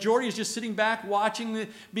 and the majority is just sitting back watching it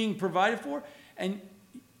being provided for. And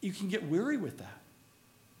you can get weary with that.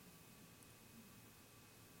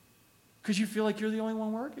 Because you feel like you're the only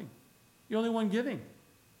one working. The only one giving.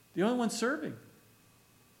 The only one serving.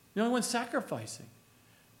 The only one sacrificing.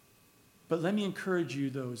 But let me encourage you,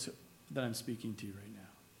 those that I'm speaking to right now.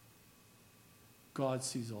 God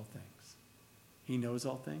sees all things. He knows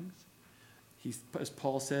all things. As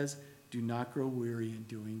Paul says, do not grow weary in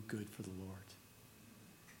doing good for the Lord.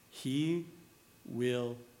 He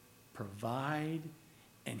will provide,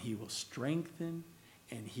 and he will strengthen,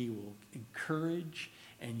 and he will encourage,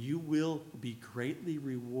 and you will be greatly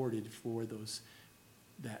rewarded for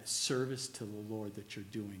that service to the Lord that you're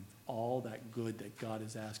doing, all that good that God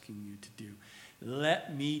is asking you to do.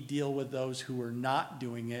 Let me deal with those who are not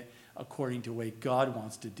doing it according to the way God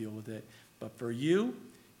wants to deal with it. But for you,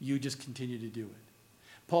 you just continue to do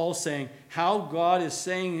it. Paul's saying how God is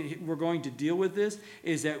saying we're going to deal with this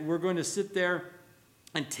is that we're going to sit there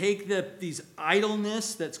and take these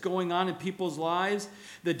idleness that's going on in people's lives,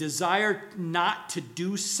 the desire not to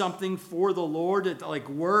do something for the Lord, to like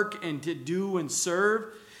work and to do and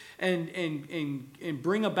serve, and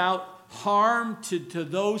bring about harm to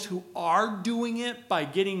those who are doing it by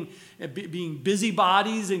being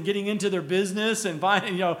busybodies and getting into their business and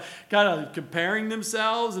kind of comparing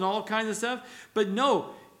themselves and all kinds of stuff. But no,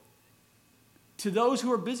 to those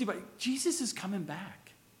who are busybodies, Jesus is coming back.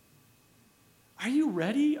 Are you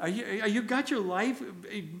ready? Are you got your life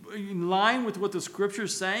in line with what the scripture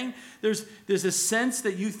is saying? There's a sense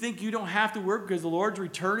that you think you don't have to work because the Lord's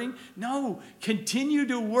returning. No, continue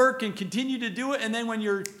to work and continue to do it. And then when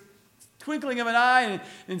you're twinkling of an eye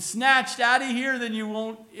and snatched out of here, then you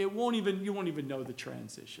won't even know the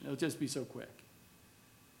transition. It'll just be so quick.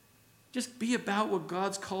 Just be about what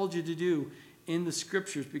God's called you to do in the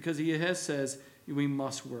Scriptures, because he says we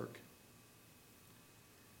must work.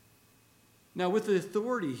 Now, with the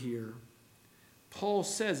authority here, Paul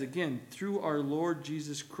says, again, through our Lord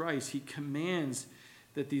Jesus Christ, he commands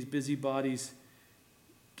that these busybodies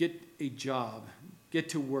get a job, get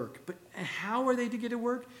to work. But how are they to get to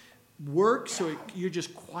work? Work so you're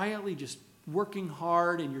just quietly just working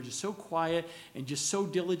hard, and you're just so quiet and just so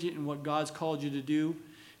diligent in what God's called you to do.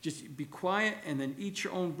 Just be quiet and then eat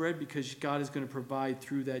your own bread, because God is going to provide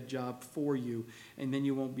through that job for you, and then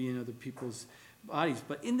you won't be in other people's bodies.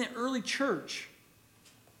 But in the early church,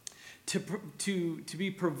 to be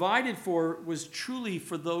provided for was truly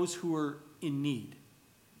for those who were in need.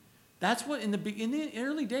 That's what in the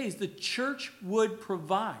early days the church would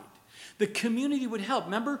provide. The community would help.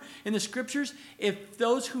 Remember in the Scriptures, if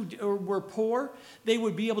those who were poor, they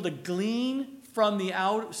would be able to glean from the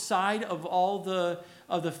outside of all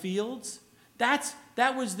the fields. That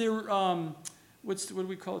was their what do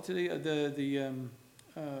we call it today?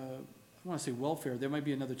 I want to say welfare. There might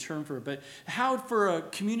be another term for it, but how for a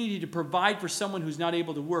community to provide for someone who's not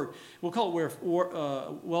able to work. We'll call it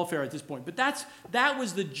welfare at this point. But that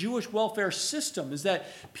was the Jewish welfare system, is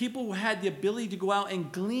that people had the ability to go out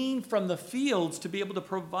and glean from the fields to be able to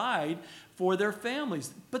provide for their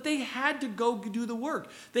families. But they had to go do the work.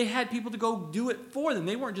 They had people to go do it for them.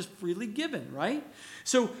 They weren't just freely given, right?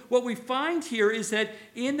 So what we find here is that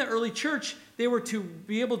in the early church, they were to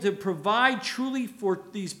be able to provide truly for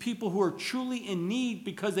these people who are truly in need,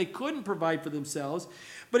 because they couldn't provide for themselves.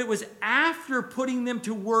 But it was after putting them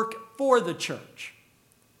to work for the church.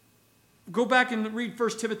 Go back and read 1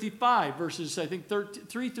 Timothy 5, verses, I think,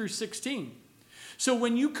 3 through 16. So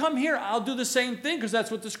when you come here, I'll do the same thing, because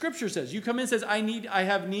that's what the Scripture says. You come in and says, I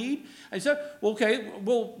have need. I said, well, okay,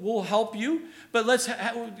 we'll help you, but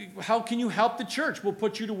how can you help the church? We'll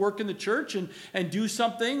put you to work in the church and do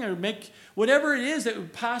something, or make whatever it is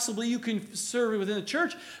that possibly you can serve within the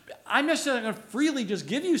church. I'm not necessarily going to freely just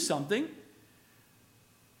give you something.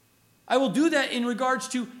 I will do that in regards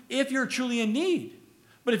to if you're truly in need.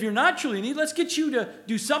 But if you're not truly in need, let's get you to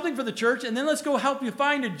do something for the church, and then let's go help you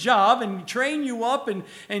find a job and train you up and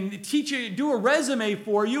teach you, do a resume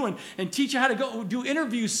for you, and teach you how to go do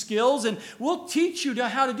interview skills, and we'll teach you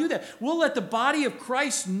how to do that. We'll let the body of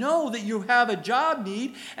Christ know that you have a job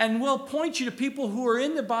need, and we'll point you to people who are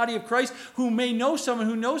in the body of Christ who may know someone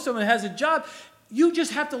who has a job. You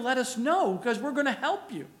just have to let us know, because we're going to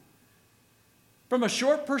help you. From a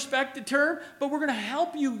short perspective term, but we're going to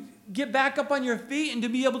help you get back up on your feet and to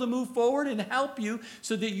be able to move forward and help you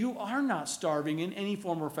so that you are not starving in any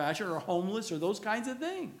form or fashion, or homeless, or those kinds of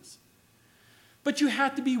things. But you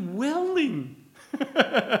have to be willing.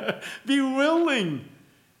 Be willing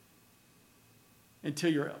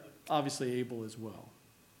until you're obviously able as well.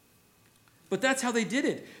 But that's how they did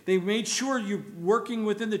it. They made sure you're working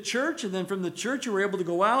within the church, and then from the church you were able to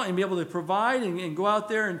go out and be able to provide and go out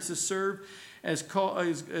there and to serve as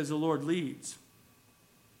the Lord leads.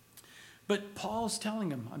 But Paul's telling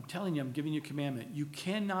them, I'm giving you a commandment. You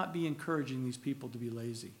cannot be encouraging these people to be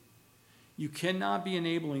lazy. You cannot be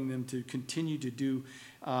enabling them to continue to do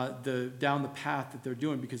down the path that they're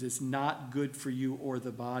doing, because it's not good for you or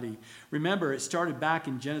the body. Remember, it started back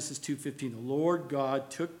in Genesis 2:15. The Lord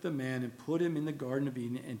God took the man and put him in the Garden of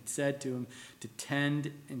Eden and said to him to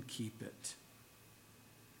tend and keep it.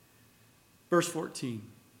 Verse 14.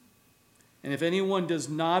 And if anyone does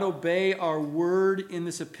not obey our word in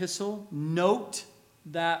this epistle, note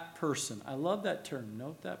that person. I love that term,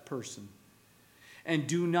 note that person. And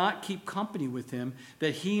do not keep company with him,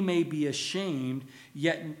 that he may be ashamed,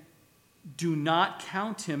 yet do not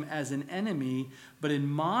count him as an enemy, but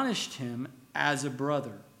admonish him as a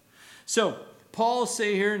brother. So, Paul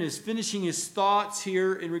say here, and is finishing his thoughts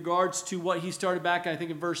here in regards to what he started back, I think,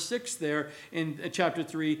 in verse 6 there in chapter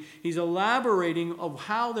 3. He's elaborating of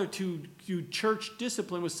how they're to do church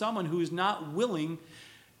discipline with someone who is not willing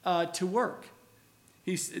to work.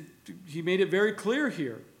 He made it very clear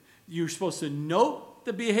here. You're supposed to note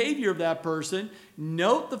the behavior of that person,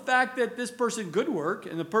 note the fact that this person could work,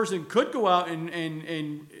 and the person could go out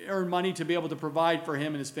and earn money to be able to provide for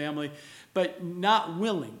him and his family, but not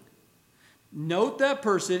willing. Note that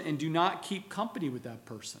person and do not keep company with that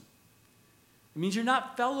person. It means you're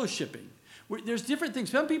not fellowshipping. There's different things.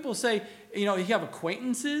 Some people say, you have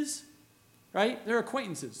acquaintances, right? They're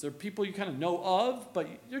acquaintances. They're people you kind of know of, but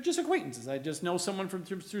they're just acquaintances. I just know someone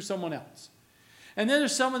through someone else. And then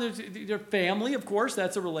there's someone, their family, of course,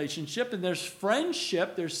 that's a relationship. And there's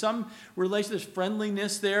friendship. There's some relation, there's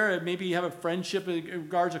friendliness there. Maybe you have a friendship in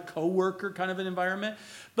regards to a coworker kind of an environment.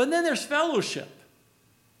 But then there's fellowship.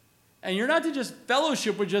 And you're not to just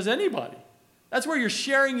fellowship with just anybody. That's where you're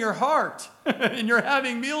sharing your heart and you're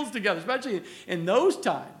having meals together, especially in those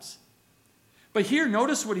times. But here,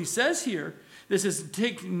 notice what he says here. This is,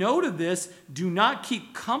 take note of this. Do not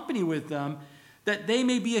keep company with them, that they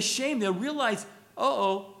may be ashamed. They'll realize,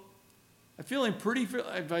 I'm feeling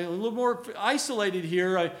I'm a little more isolated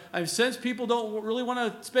here. I sense people don't really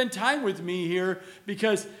want to spend time with me here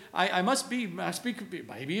because I must be,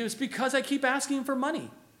 maybe it's because I keep asking for money.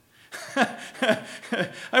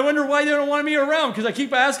 I wonder why they don't want me around, because I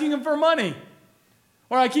keep asking them for money.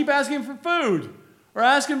 Or I keep asking them for food. Or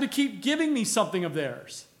ask them to keep giving me something of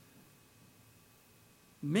theirs.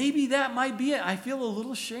 Maybe that might be it. I feel a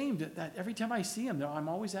little ashamed that every time I see them, I'm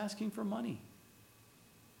always asking for money.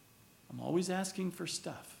 I'm always asking for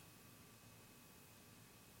stuff.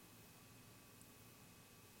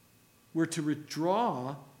 We're to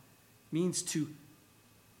withdraw means to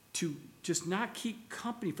just not keep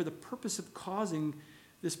company for the purpose of causing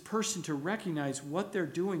this person to recognize what they're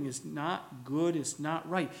doing is not good, it's not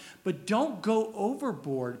right. But don't go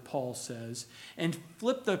overboard, Paul says, and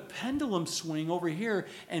flip the pendulum swing over here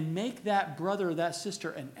and make that brother or that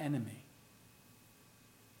sister an enemy.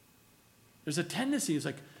 There's a tendency, it's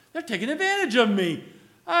like, they're taking advantage of me.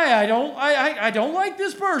 I don't like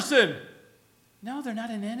this person. No, they're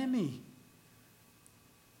not an enemy.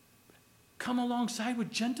 Come alongside with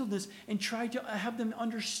gentleness and try to have them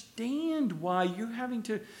understand why you're having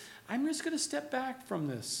to, I'm just going to step back from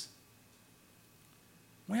this.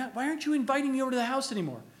 Why aren't you inviting me over to the house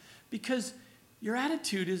anymore? Because your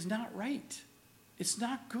attitude is not right. It's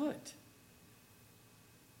not good.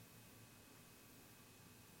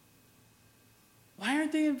 Why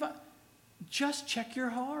aren't they invited? Just check your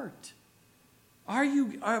heart. Are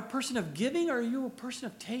you a person of giving, or are you a person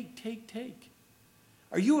of take?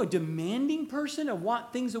 Are you a demanding person of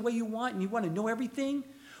want things the way you want and you want to know everything?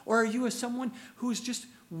 Or are you someone who's just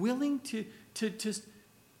willing to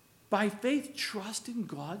by faith, trust in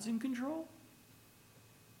God's in control?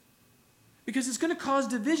 Because it's going to cause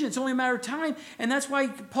division. It's only a matter of time. And that's why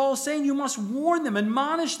Paul's saying you must warn them,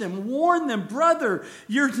 admonish them, warn them, brother,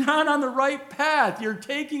 you're not on the right path. You're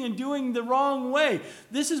taking and doing the wrong way.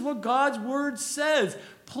 This is what God's word says.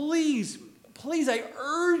 Please, I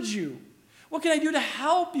urge you. What can I do to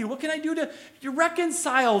help you? What can I do to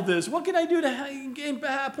reconcile this? What can I do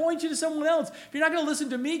to point you to someone else? If you're not going to listen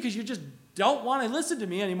to me because you just don't want to listen to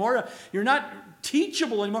me anymore, you're not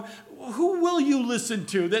teachable anymore, who will you listen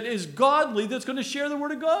to that is godly, that's going to share the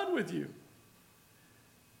word of God with you?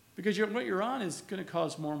 Because what you're on is going to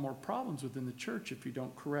cause more and more problems within the church if you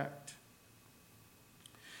don't correct.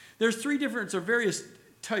 There's various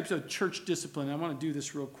types of church discipline. I want to do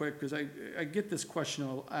this real quick because I get this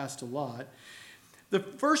question asked a lot. The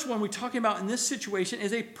first one we're talking about in this situation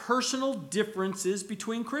is a personal differences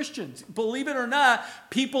between Christians. Believe it or not,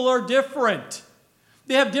 people are different.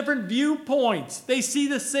 They have different viewpoints. They see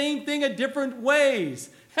the same thing in different ways.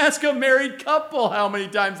 Ask a married couple how many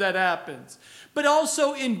times that happens. But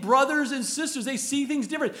also in brothers and sisters, they see things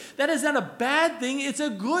different. That is not a bad thing. It's a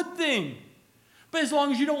good thing. But as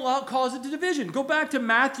long as you don't cause it to division. Go back to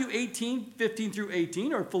Matthew 18, 15 through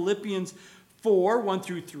 18, or Philippians 4, 1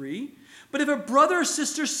 through 3. But if a brother or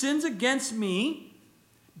sister sins against me,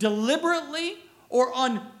 deliberately or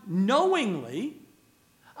unknowingly,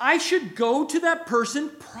 I should go to that person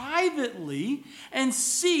privately and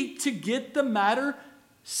seek to get the matter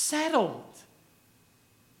settled.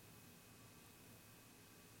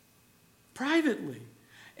 Privately.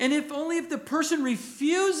 And if the person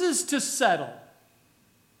refuses to settle,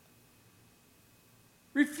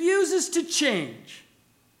 refuses to change,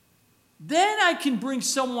 then I can bring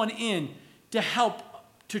someone in to help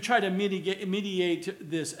to try to mediate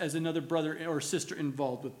this as another brother or sister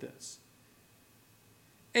involved with this.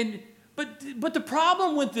 But the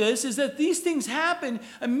problem with this is that these things happen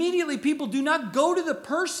immediately. People do not go to the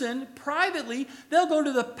person privately. They'll go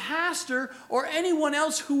to the pastor or anyone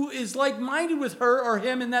else who is like-minded with her or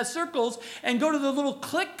him in that circles and go to the little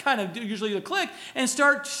clique, usually the clique, and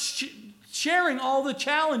start sharing all the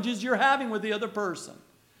challenges you're having with the other person.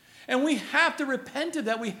 And we have to repent of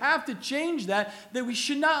that. We have to change that we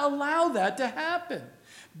should not allow that to happen.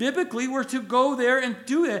 Biblically, we're to go there and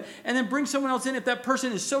do it and then bring someone else in. If that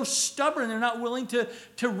person is so stubborn, they're not willing to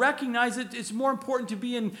recognize it, it's more important to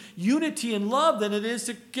be in unity and love than it is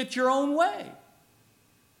to get your own way.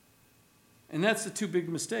 And that's the two big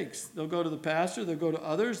mistakes. They'll go to the pastor, they'll go to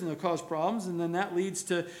others, and they'll cause problems, and then that leads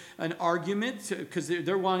to an argument because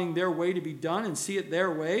they're wanting their way to be done and see it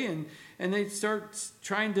their way, and they start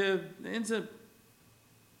ends up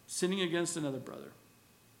sinning against another brother.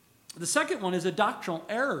 The second one is a doctrinal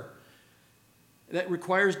error. that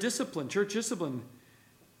requires discipline, church discipline.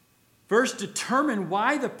 First, determine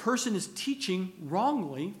why the person is teaching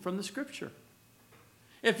wrongly from the Scripture.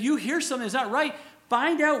 If you hear something that's not right,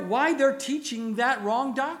 find out why they're teaching that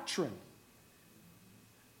wrong doctrine.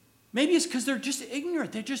 Maybe it's because they're just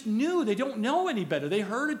ignorant. They're just new. They don't know any better. They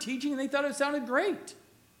heard a teaching and they thought it sounded great.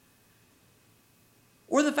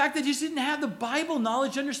 Or the fact that you just didn't have the Bible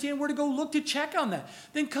knowledge to understand where to go look to check on that.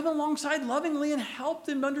 Then come alongside lovingly and help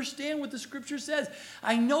them understand what the Scripture says.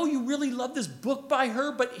 I know you really love this book by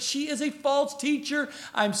her, but she is a false teacher.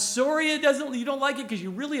 I'm sorry you don't like it because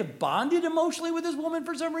you really have bonded emotionally with this woman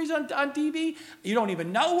for some reason on TV. You don't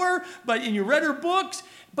even know her, and you read her books,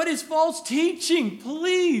 but it's false teaching.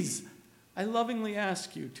 Please, I lovingly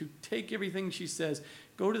ask you to take everything she says,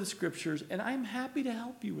 go to the Scriptures, and I'm happy to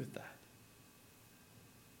help you with that.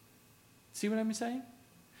 See what I'm saying?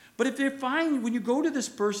 But if they're fine, when you go to this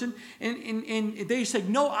person and they say,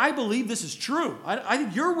 no, I believe this is true. I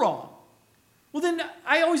think you're wrong. Well, then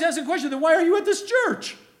I always ask the question, then why are you at this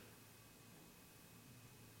church?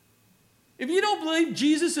 If you don't believe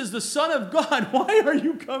Jesus is the Son of God, why are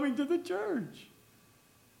you coming to the church?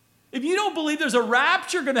 If you don't believe there's a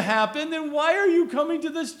rapture going to happen, then why are you coming to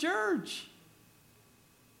this church?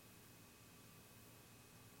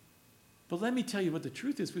 But let me tell you what the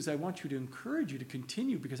truth is, because I want you to encourage you to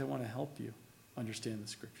continue, because I want to help you understand the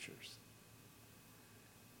Scriptures.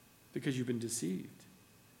 Because you've been deceived.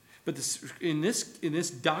 But in this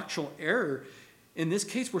doctrinal error, in this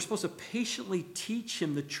case, we're supposed to patiently teach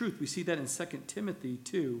him the truth. We see that in 2 Timothy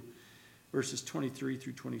 2, verses 23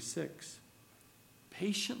 through 26.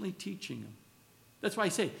 Patiently teaching him. That's why I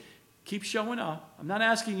say, keep showing up. I'm not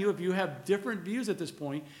asking you if you have different views at this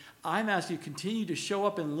point. I'm asking you to continue to show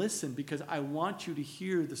up and listen, because I want you to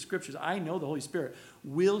hear the Scriptures. I know the Holy Spirit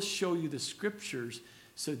will show you the Scriptures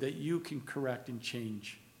so that you can correct and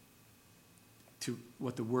change to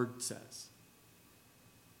what the Word says.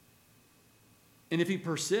 And if he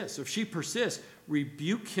persists, or if she persists,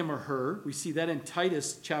 rebuke him or her. We see that in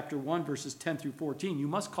Titus chapter 1, verses 10 through 14. You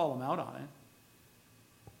must call him out on it.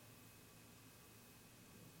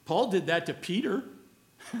 Paul did that to Peter.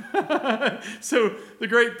 So the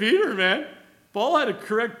great Peter, man, Paul had to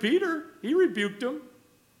correct Peter. He rebuked him.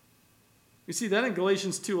 You see that in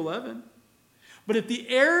Galatians 2:11. But if the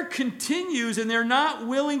error continues and they're not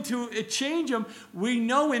willing to change them, we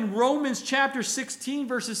know in Romans chapter 16,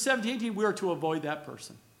 verses 17, 18, we are to avoid that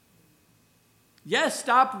person. Yes,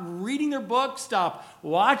 stop reading their books, stop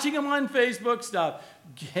watching them on Facebook, stop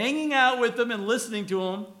hanging out with them and listening to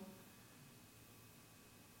them.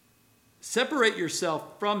 Separate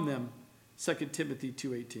yourself from them, 2 Timothy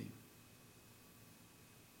 2:18.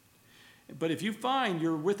 But if you find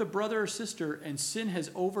you're with a brother or sister and sin has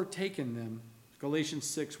overtaken them, Galatians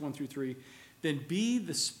 6, 1 through 3, then be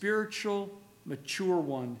the spiritual, mature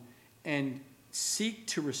one and seek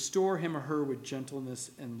to restore him or her with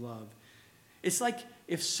gentleness and love. It's like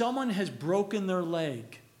if someone has broken their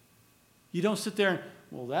leg, you don't sit there and,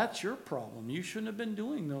 well, that's your problem. You shouldn't have been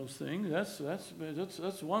doing those things.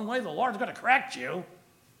 That's one way the Lord's going to correct you.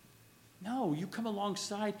 No, you come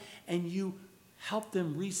alongside and you help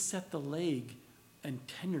them reset the leg and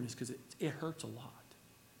tenderness, because it hurts a lot.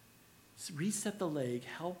 So reset the leg,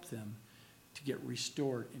 help them to get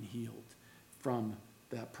restored and healed from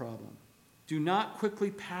that problem. Do not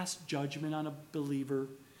quickly pass judgment on a believer.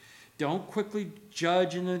 Don't quickly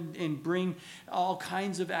judge and bring all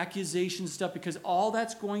kinds of accusations and stuff, because all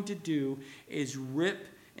that's going to do is rip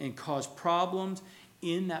and cause problems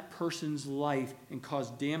in that person's life and cause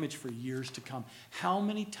damage for years to come. How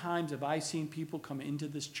many times have I seen people come into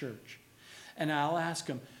this church and I'll ask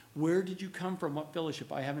them, where did you come from? What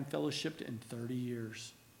fellowship? I haven't fellowshipped in 30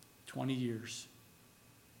 years, 20 years.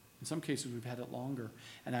 In some cases, we've had it longer.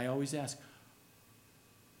 And I always ask,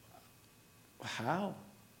 how?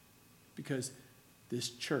 Because this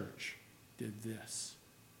church did this.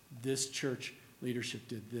 This church leadership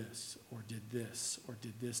did this or did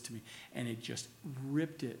this to me. And it just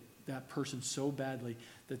ripped that person so badly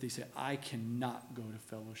that they say, I cannot go to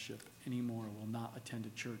fellowship anymore. I will not attend a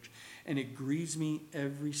church. And it grieves me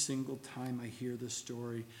every single time I hear this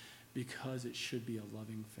story, because it should be a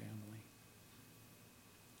loving family.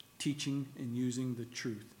 Teaching and using the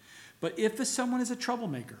truth. But if someone is a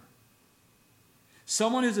troublemaker,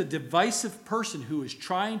 someone who's a divisive person who is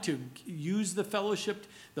trying to use the fellowship,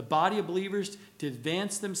 the body of believers, to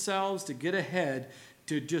advance themselves, to get ahead,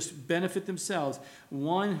 to just benefit themselves.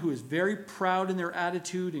 One who is very proud in their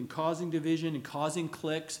attitude and causing division and causing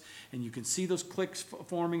cliques, and you can see those cliques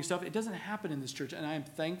forming stuff. It doesn't happen in this church, and I am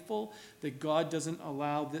thankful that God doesn't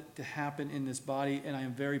allow that to happen in this body, and I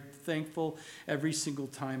am very thankful every single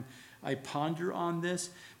time I ponder on this,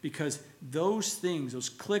 because those things, those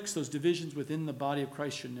cliques, those divisions within the body of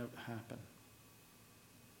Christ should never happen.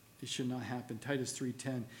 It should not happen. Titus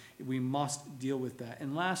 3:10, we must deal with that.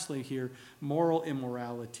 And lastly here, moral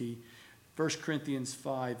immorality. 1 Corinthians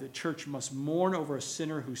 5, the church must mourn over a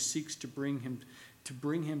sinner who seeks to bring him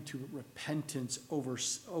to repentance over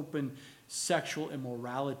open sexual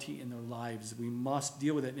immorality in their lives. We must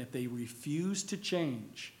deal with it. And if they refuse to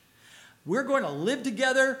change, we're going to live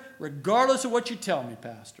together regardless of what you tell me,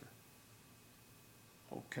 Pastor.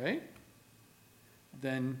 Okay.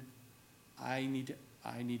 Then I need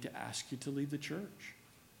to ask you to leave the church.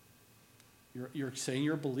 You're saying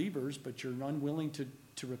you're believers, but you're unwilling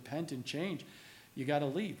to repent and change. You got to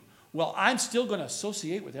leave. Well, I'm still going to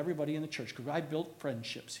associate with everybody in the church because I built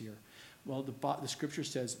friendships here. Well, the scripture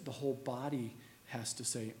says the whole body has to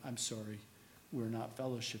say, I'm sorry, we're not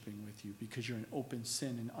fellowshipping with you because you're an open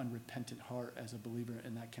sin and unrepentant heart as a believer,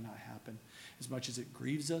 and that cannot happen. As much as it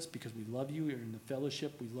grieves us because we love you, you're in the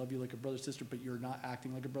fellowship, we love you like a brother, sister, but you're not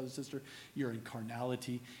acting like a brother, sister, you're in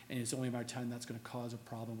carnality, and it's only a matter of time that's going to cause a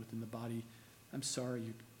problem within the body. I'm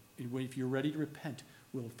sorry. If you're ready to repent,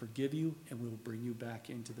 we'll forgive you and we'll bring you back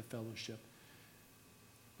into the fellowship.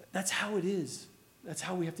 That's how it is. That's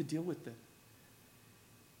how we have to deal with it.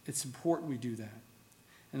 It's important we do that.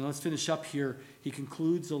 And let's finish up here. He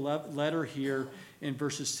concludes the letter here in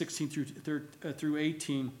verses 16 through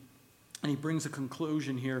 18. And he brings a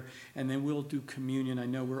conclusion here, and then we'll do communion. I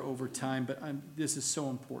know we're over time, but this is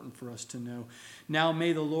so important for us to know. Now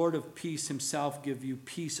may the Lord of peace himself give you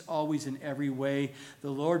peace always in every way.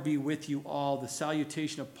 The Lord be with you all. The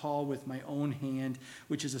salutation of Paul with my own hand,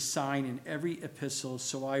 which is a sign in every epistle.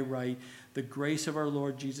 So I write, the grace of our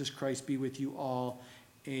Lord Jesus Christ be with you all.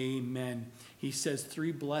 Amen. He says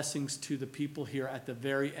 3 blessings to the people here at the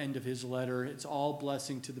very end of his letter. It's all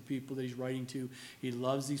blessing to the people that he's writing to. He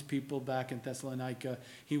loves these people back in Thessalonica.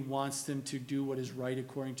 He wants them to do what is right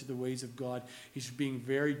according to the ways of God. He's being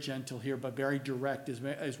very gentle here, but very direct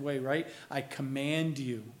his way, right? I command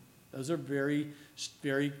you. Those are very,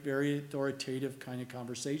 very, very authoritative kind of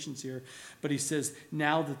conversations here. But he says,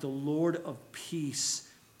 now that the Lord of peace,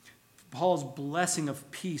 Paul's blessing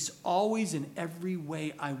of peace, always in every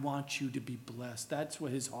way I want you to be blessed. That's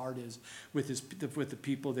what his heart is with the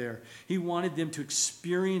people there. He wanted them to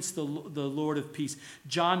experience the Lord of peace.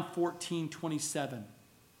 John 14:27.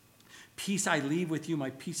 Peace I leave with you, my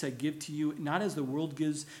peace I give to you. Not as the world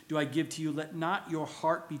gives do I give to you. Let not your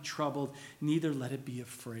heart be troubled, neither let it be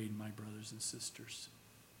afraid, my brothers and sisters.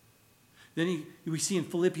 Then we see in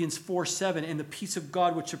Philippians 4:7, and the peace of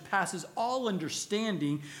God which surpasses all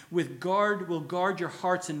understanding will guard your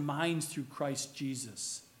hearts and minds through Christ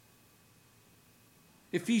Jesus.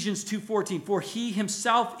 Ephesians 2:14, for he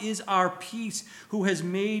himself is our peace, who has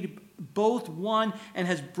made both one and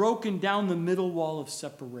has broken down the middle wall of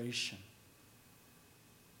separation.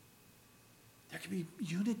 There can be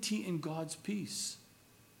unity in God's peace.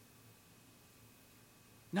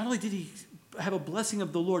 Not only did he have a blessing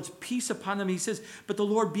of the Lord's peace upon them, he says, but the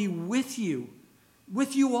Lord be with you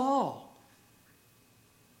all.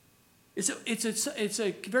 It's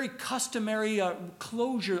a very customary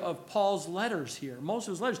closure of Paul's letters here. Most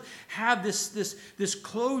of his letters have this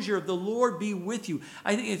closure of the Lord be with you.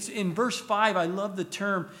 I think it's in verse 5, I love the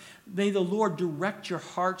term, may the Lord direct your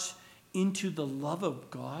hearts into the love of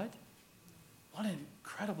God. What an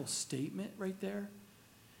incredible statement right there.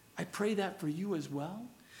 I pray that for you as well.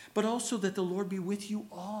 But also that the Lord be with you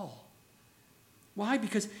all. Why?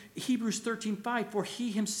 Because Hebrews 13:5, for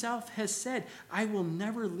he himself has said, I will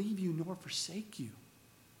never leave you nor forsake you.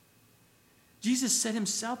 Jesus said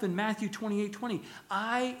himself in Matthew 28:20,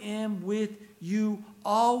 I am with you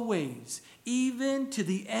always, even to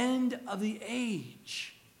the end of the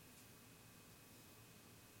age.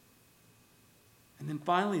 And then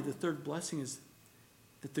finally, the third blessing is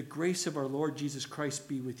that the grace of our Lord Jesus Christ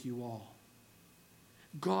be with you all.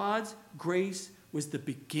 God's grace was the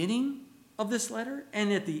beginning of this letter,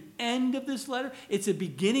 and at the end of this letter, it's the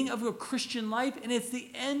beginning of a Christian life, and it's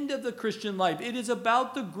the end of the Christian life. It is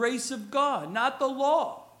about the grace of God, not the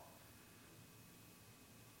law.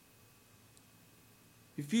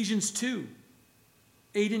 Ephesians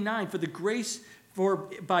 2:8 and 9, for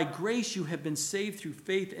by grace you have been saved through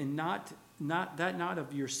faith, and not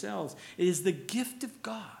of yourselves. It is the gift of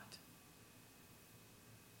God,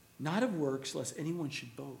 not of works, lest anyone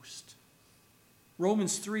should boast.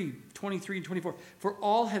 Romans 3, 23 and 24. For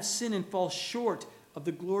all have sinned and fall short of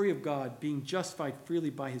the glory of God, being justified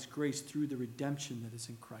freely by his grace through the redemption that is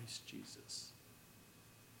in Christ Jesus.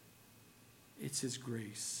 It's his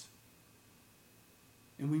grace.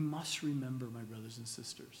 And we must remember, my brothers and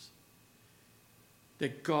sisters,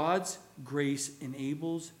 that God's grace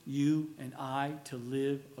enables you and I to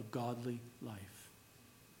live a godly life.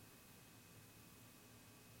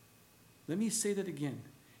 Let me say that again.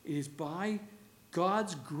 It is by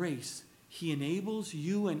God's grace he enables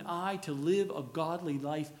you and I to live a godly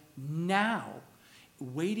life now,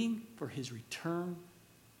 waiting for his return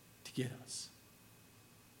to get us.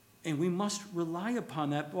 And we must rely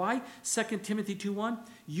upon that. Why? 2 Timothy 2:1,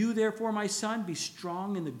 you therefore, my son, be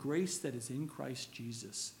strong in the grace that is in Christ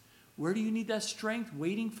Jesus. Where do you need that strength?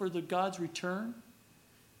 Waiting for God's return?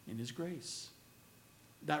 In his grace.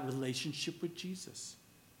 That relationship with Jesus.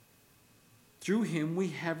 Through him we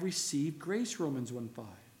have received grace, Romans 1:5.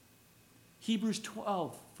 Hebrews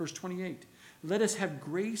 12, verse 28. Let us have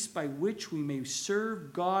grace by which we may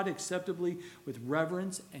serve God acceptably with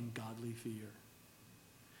reverence and godly fear.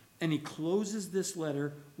 And he closes this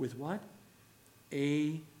letter with what?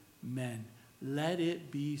 Amen. Let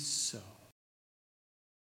it be so.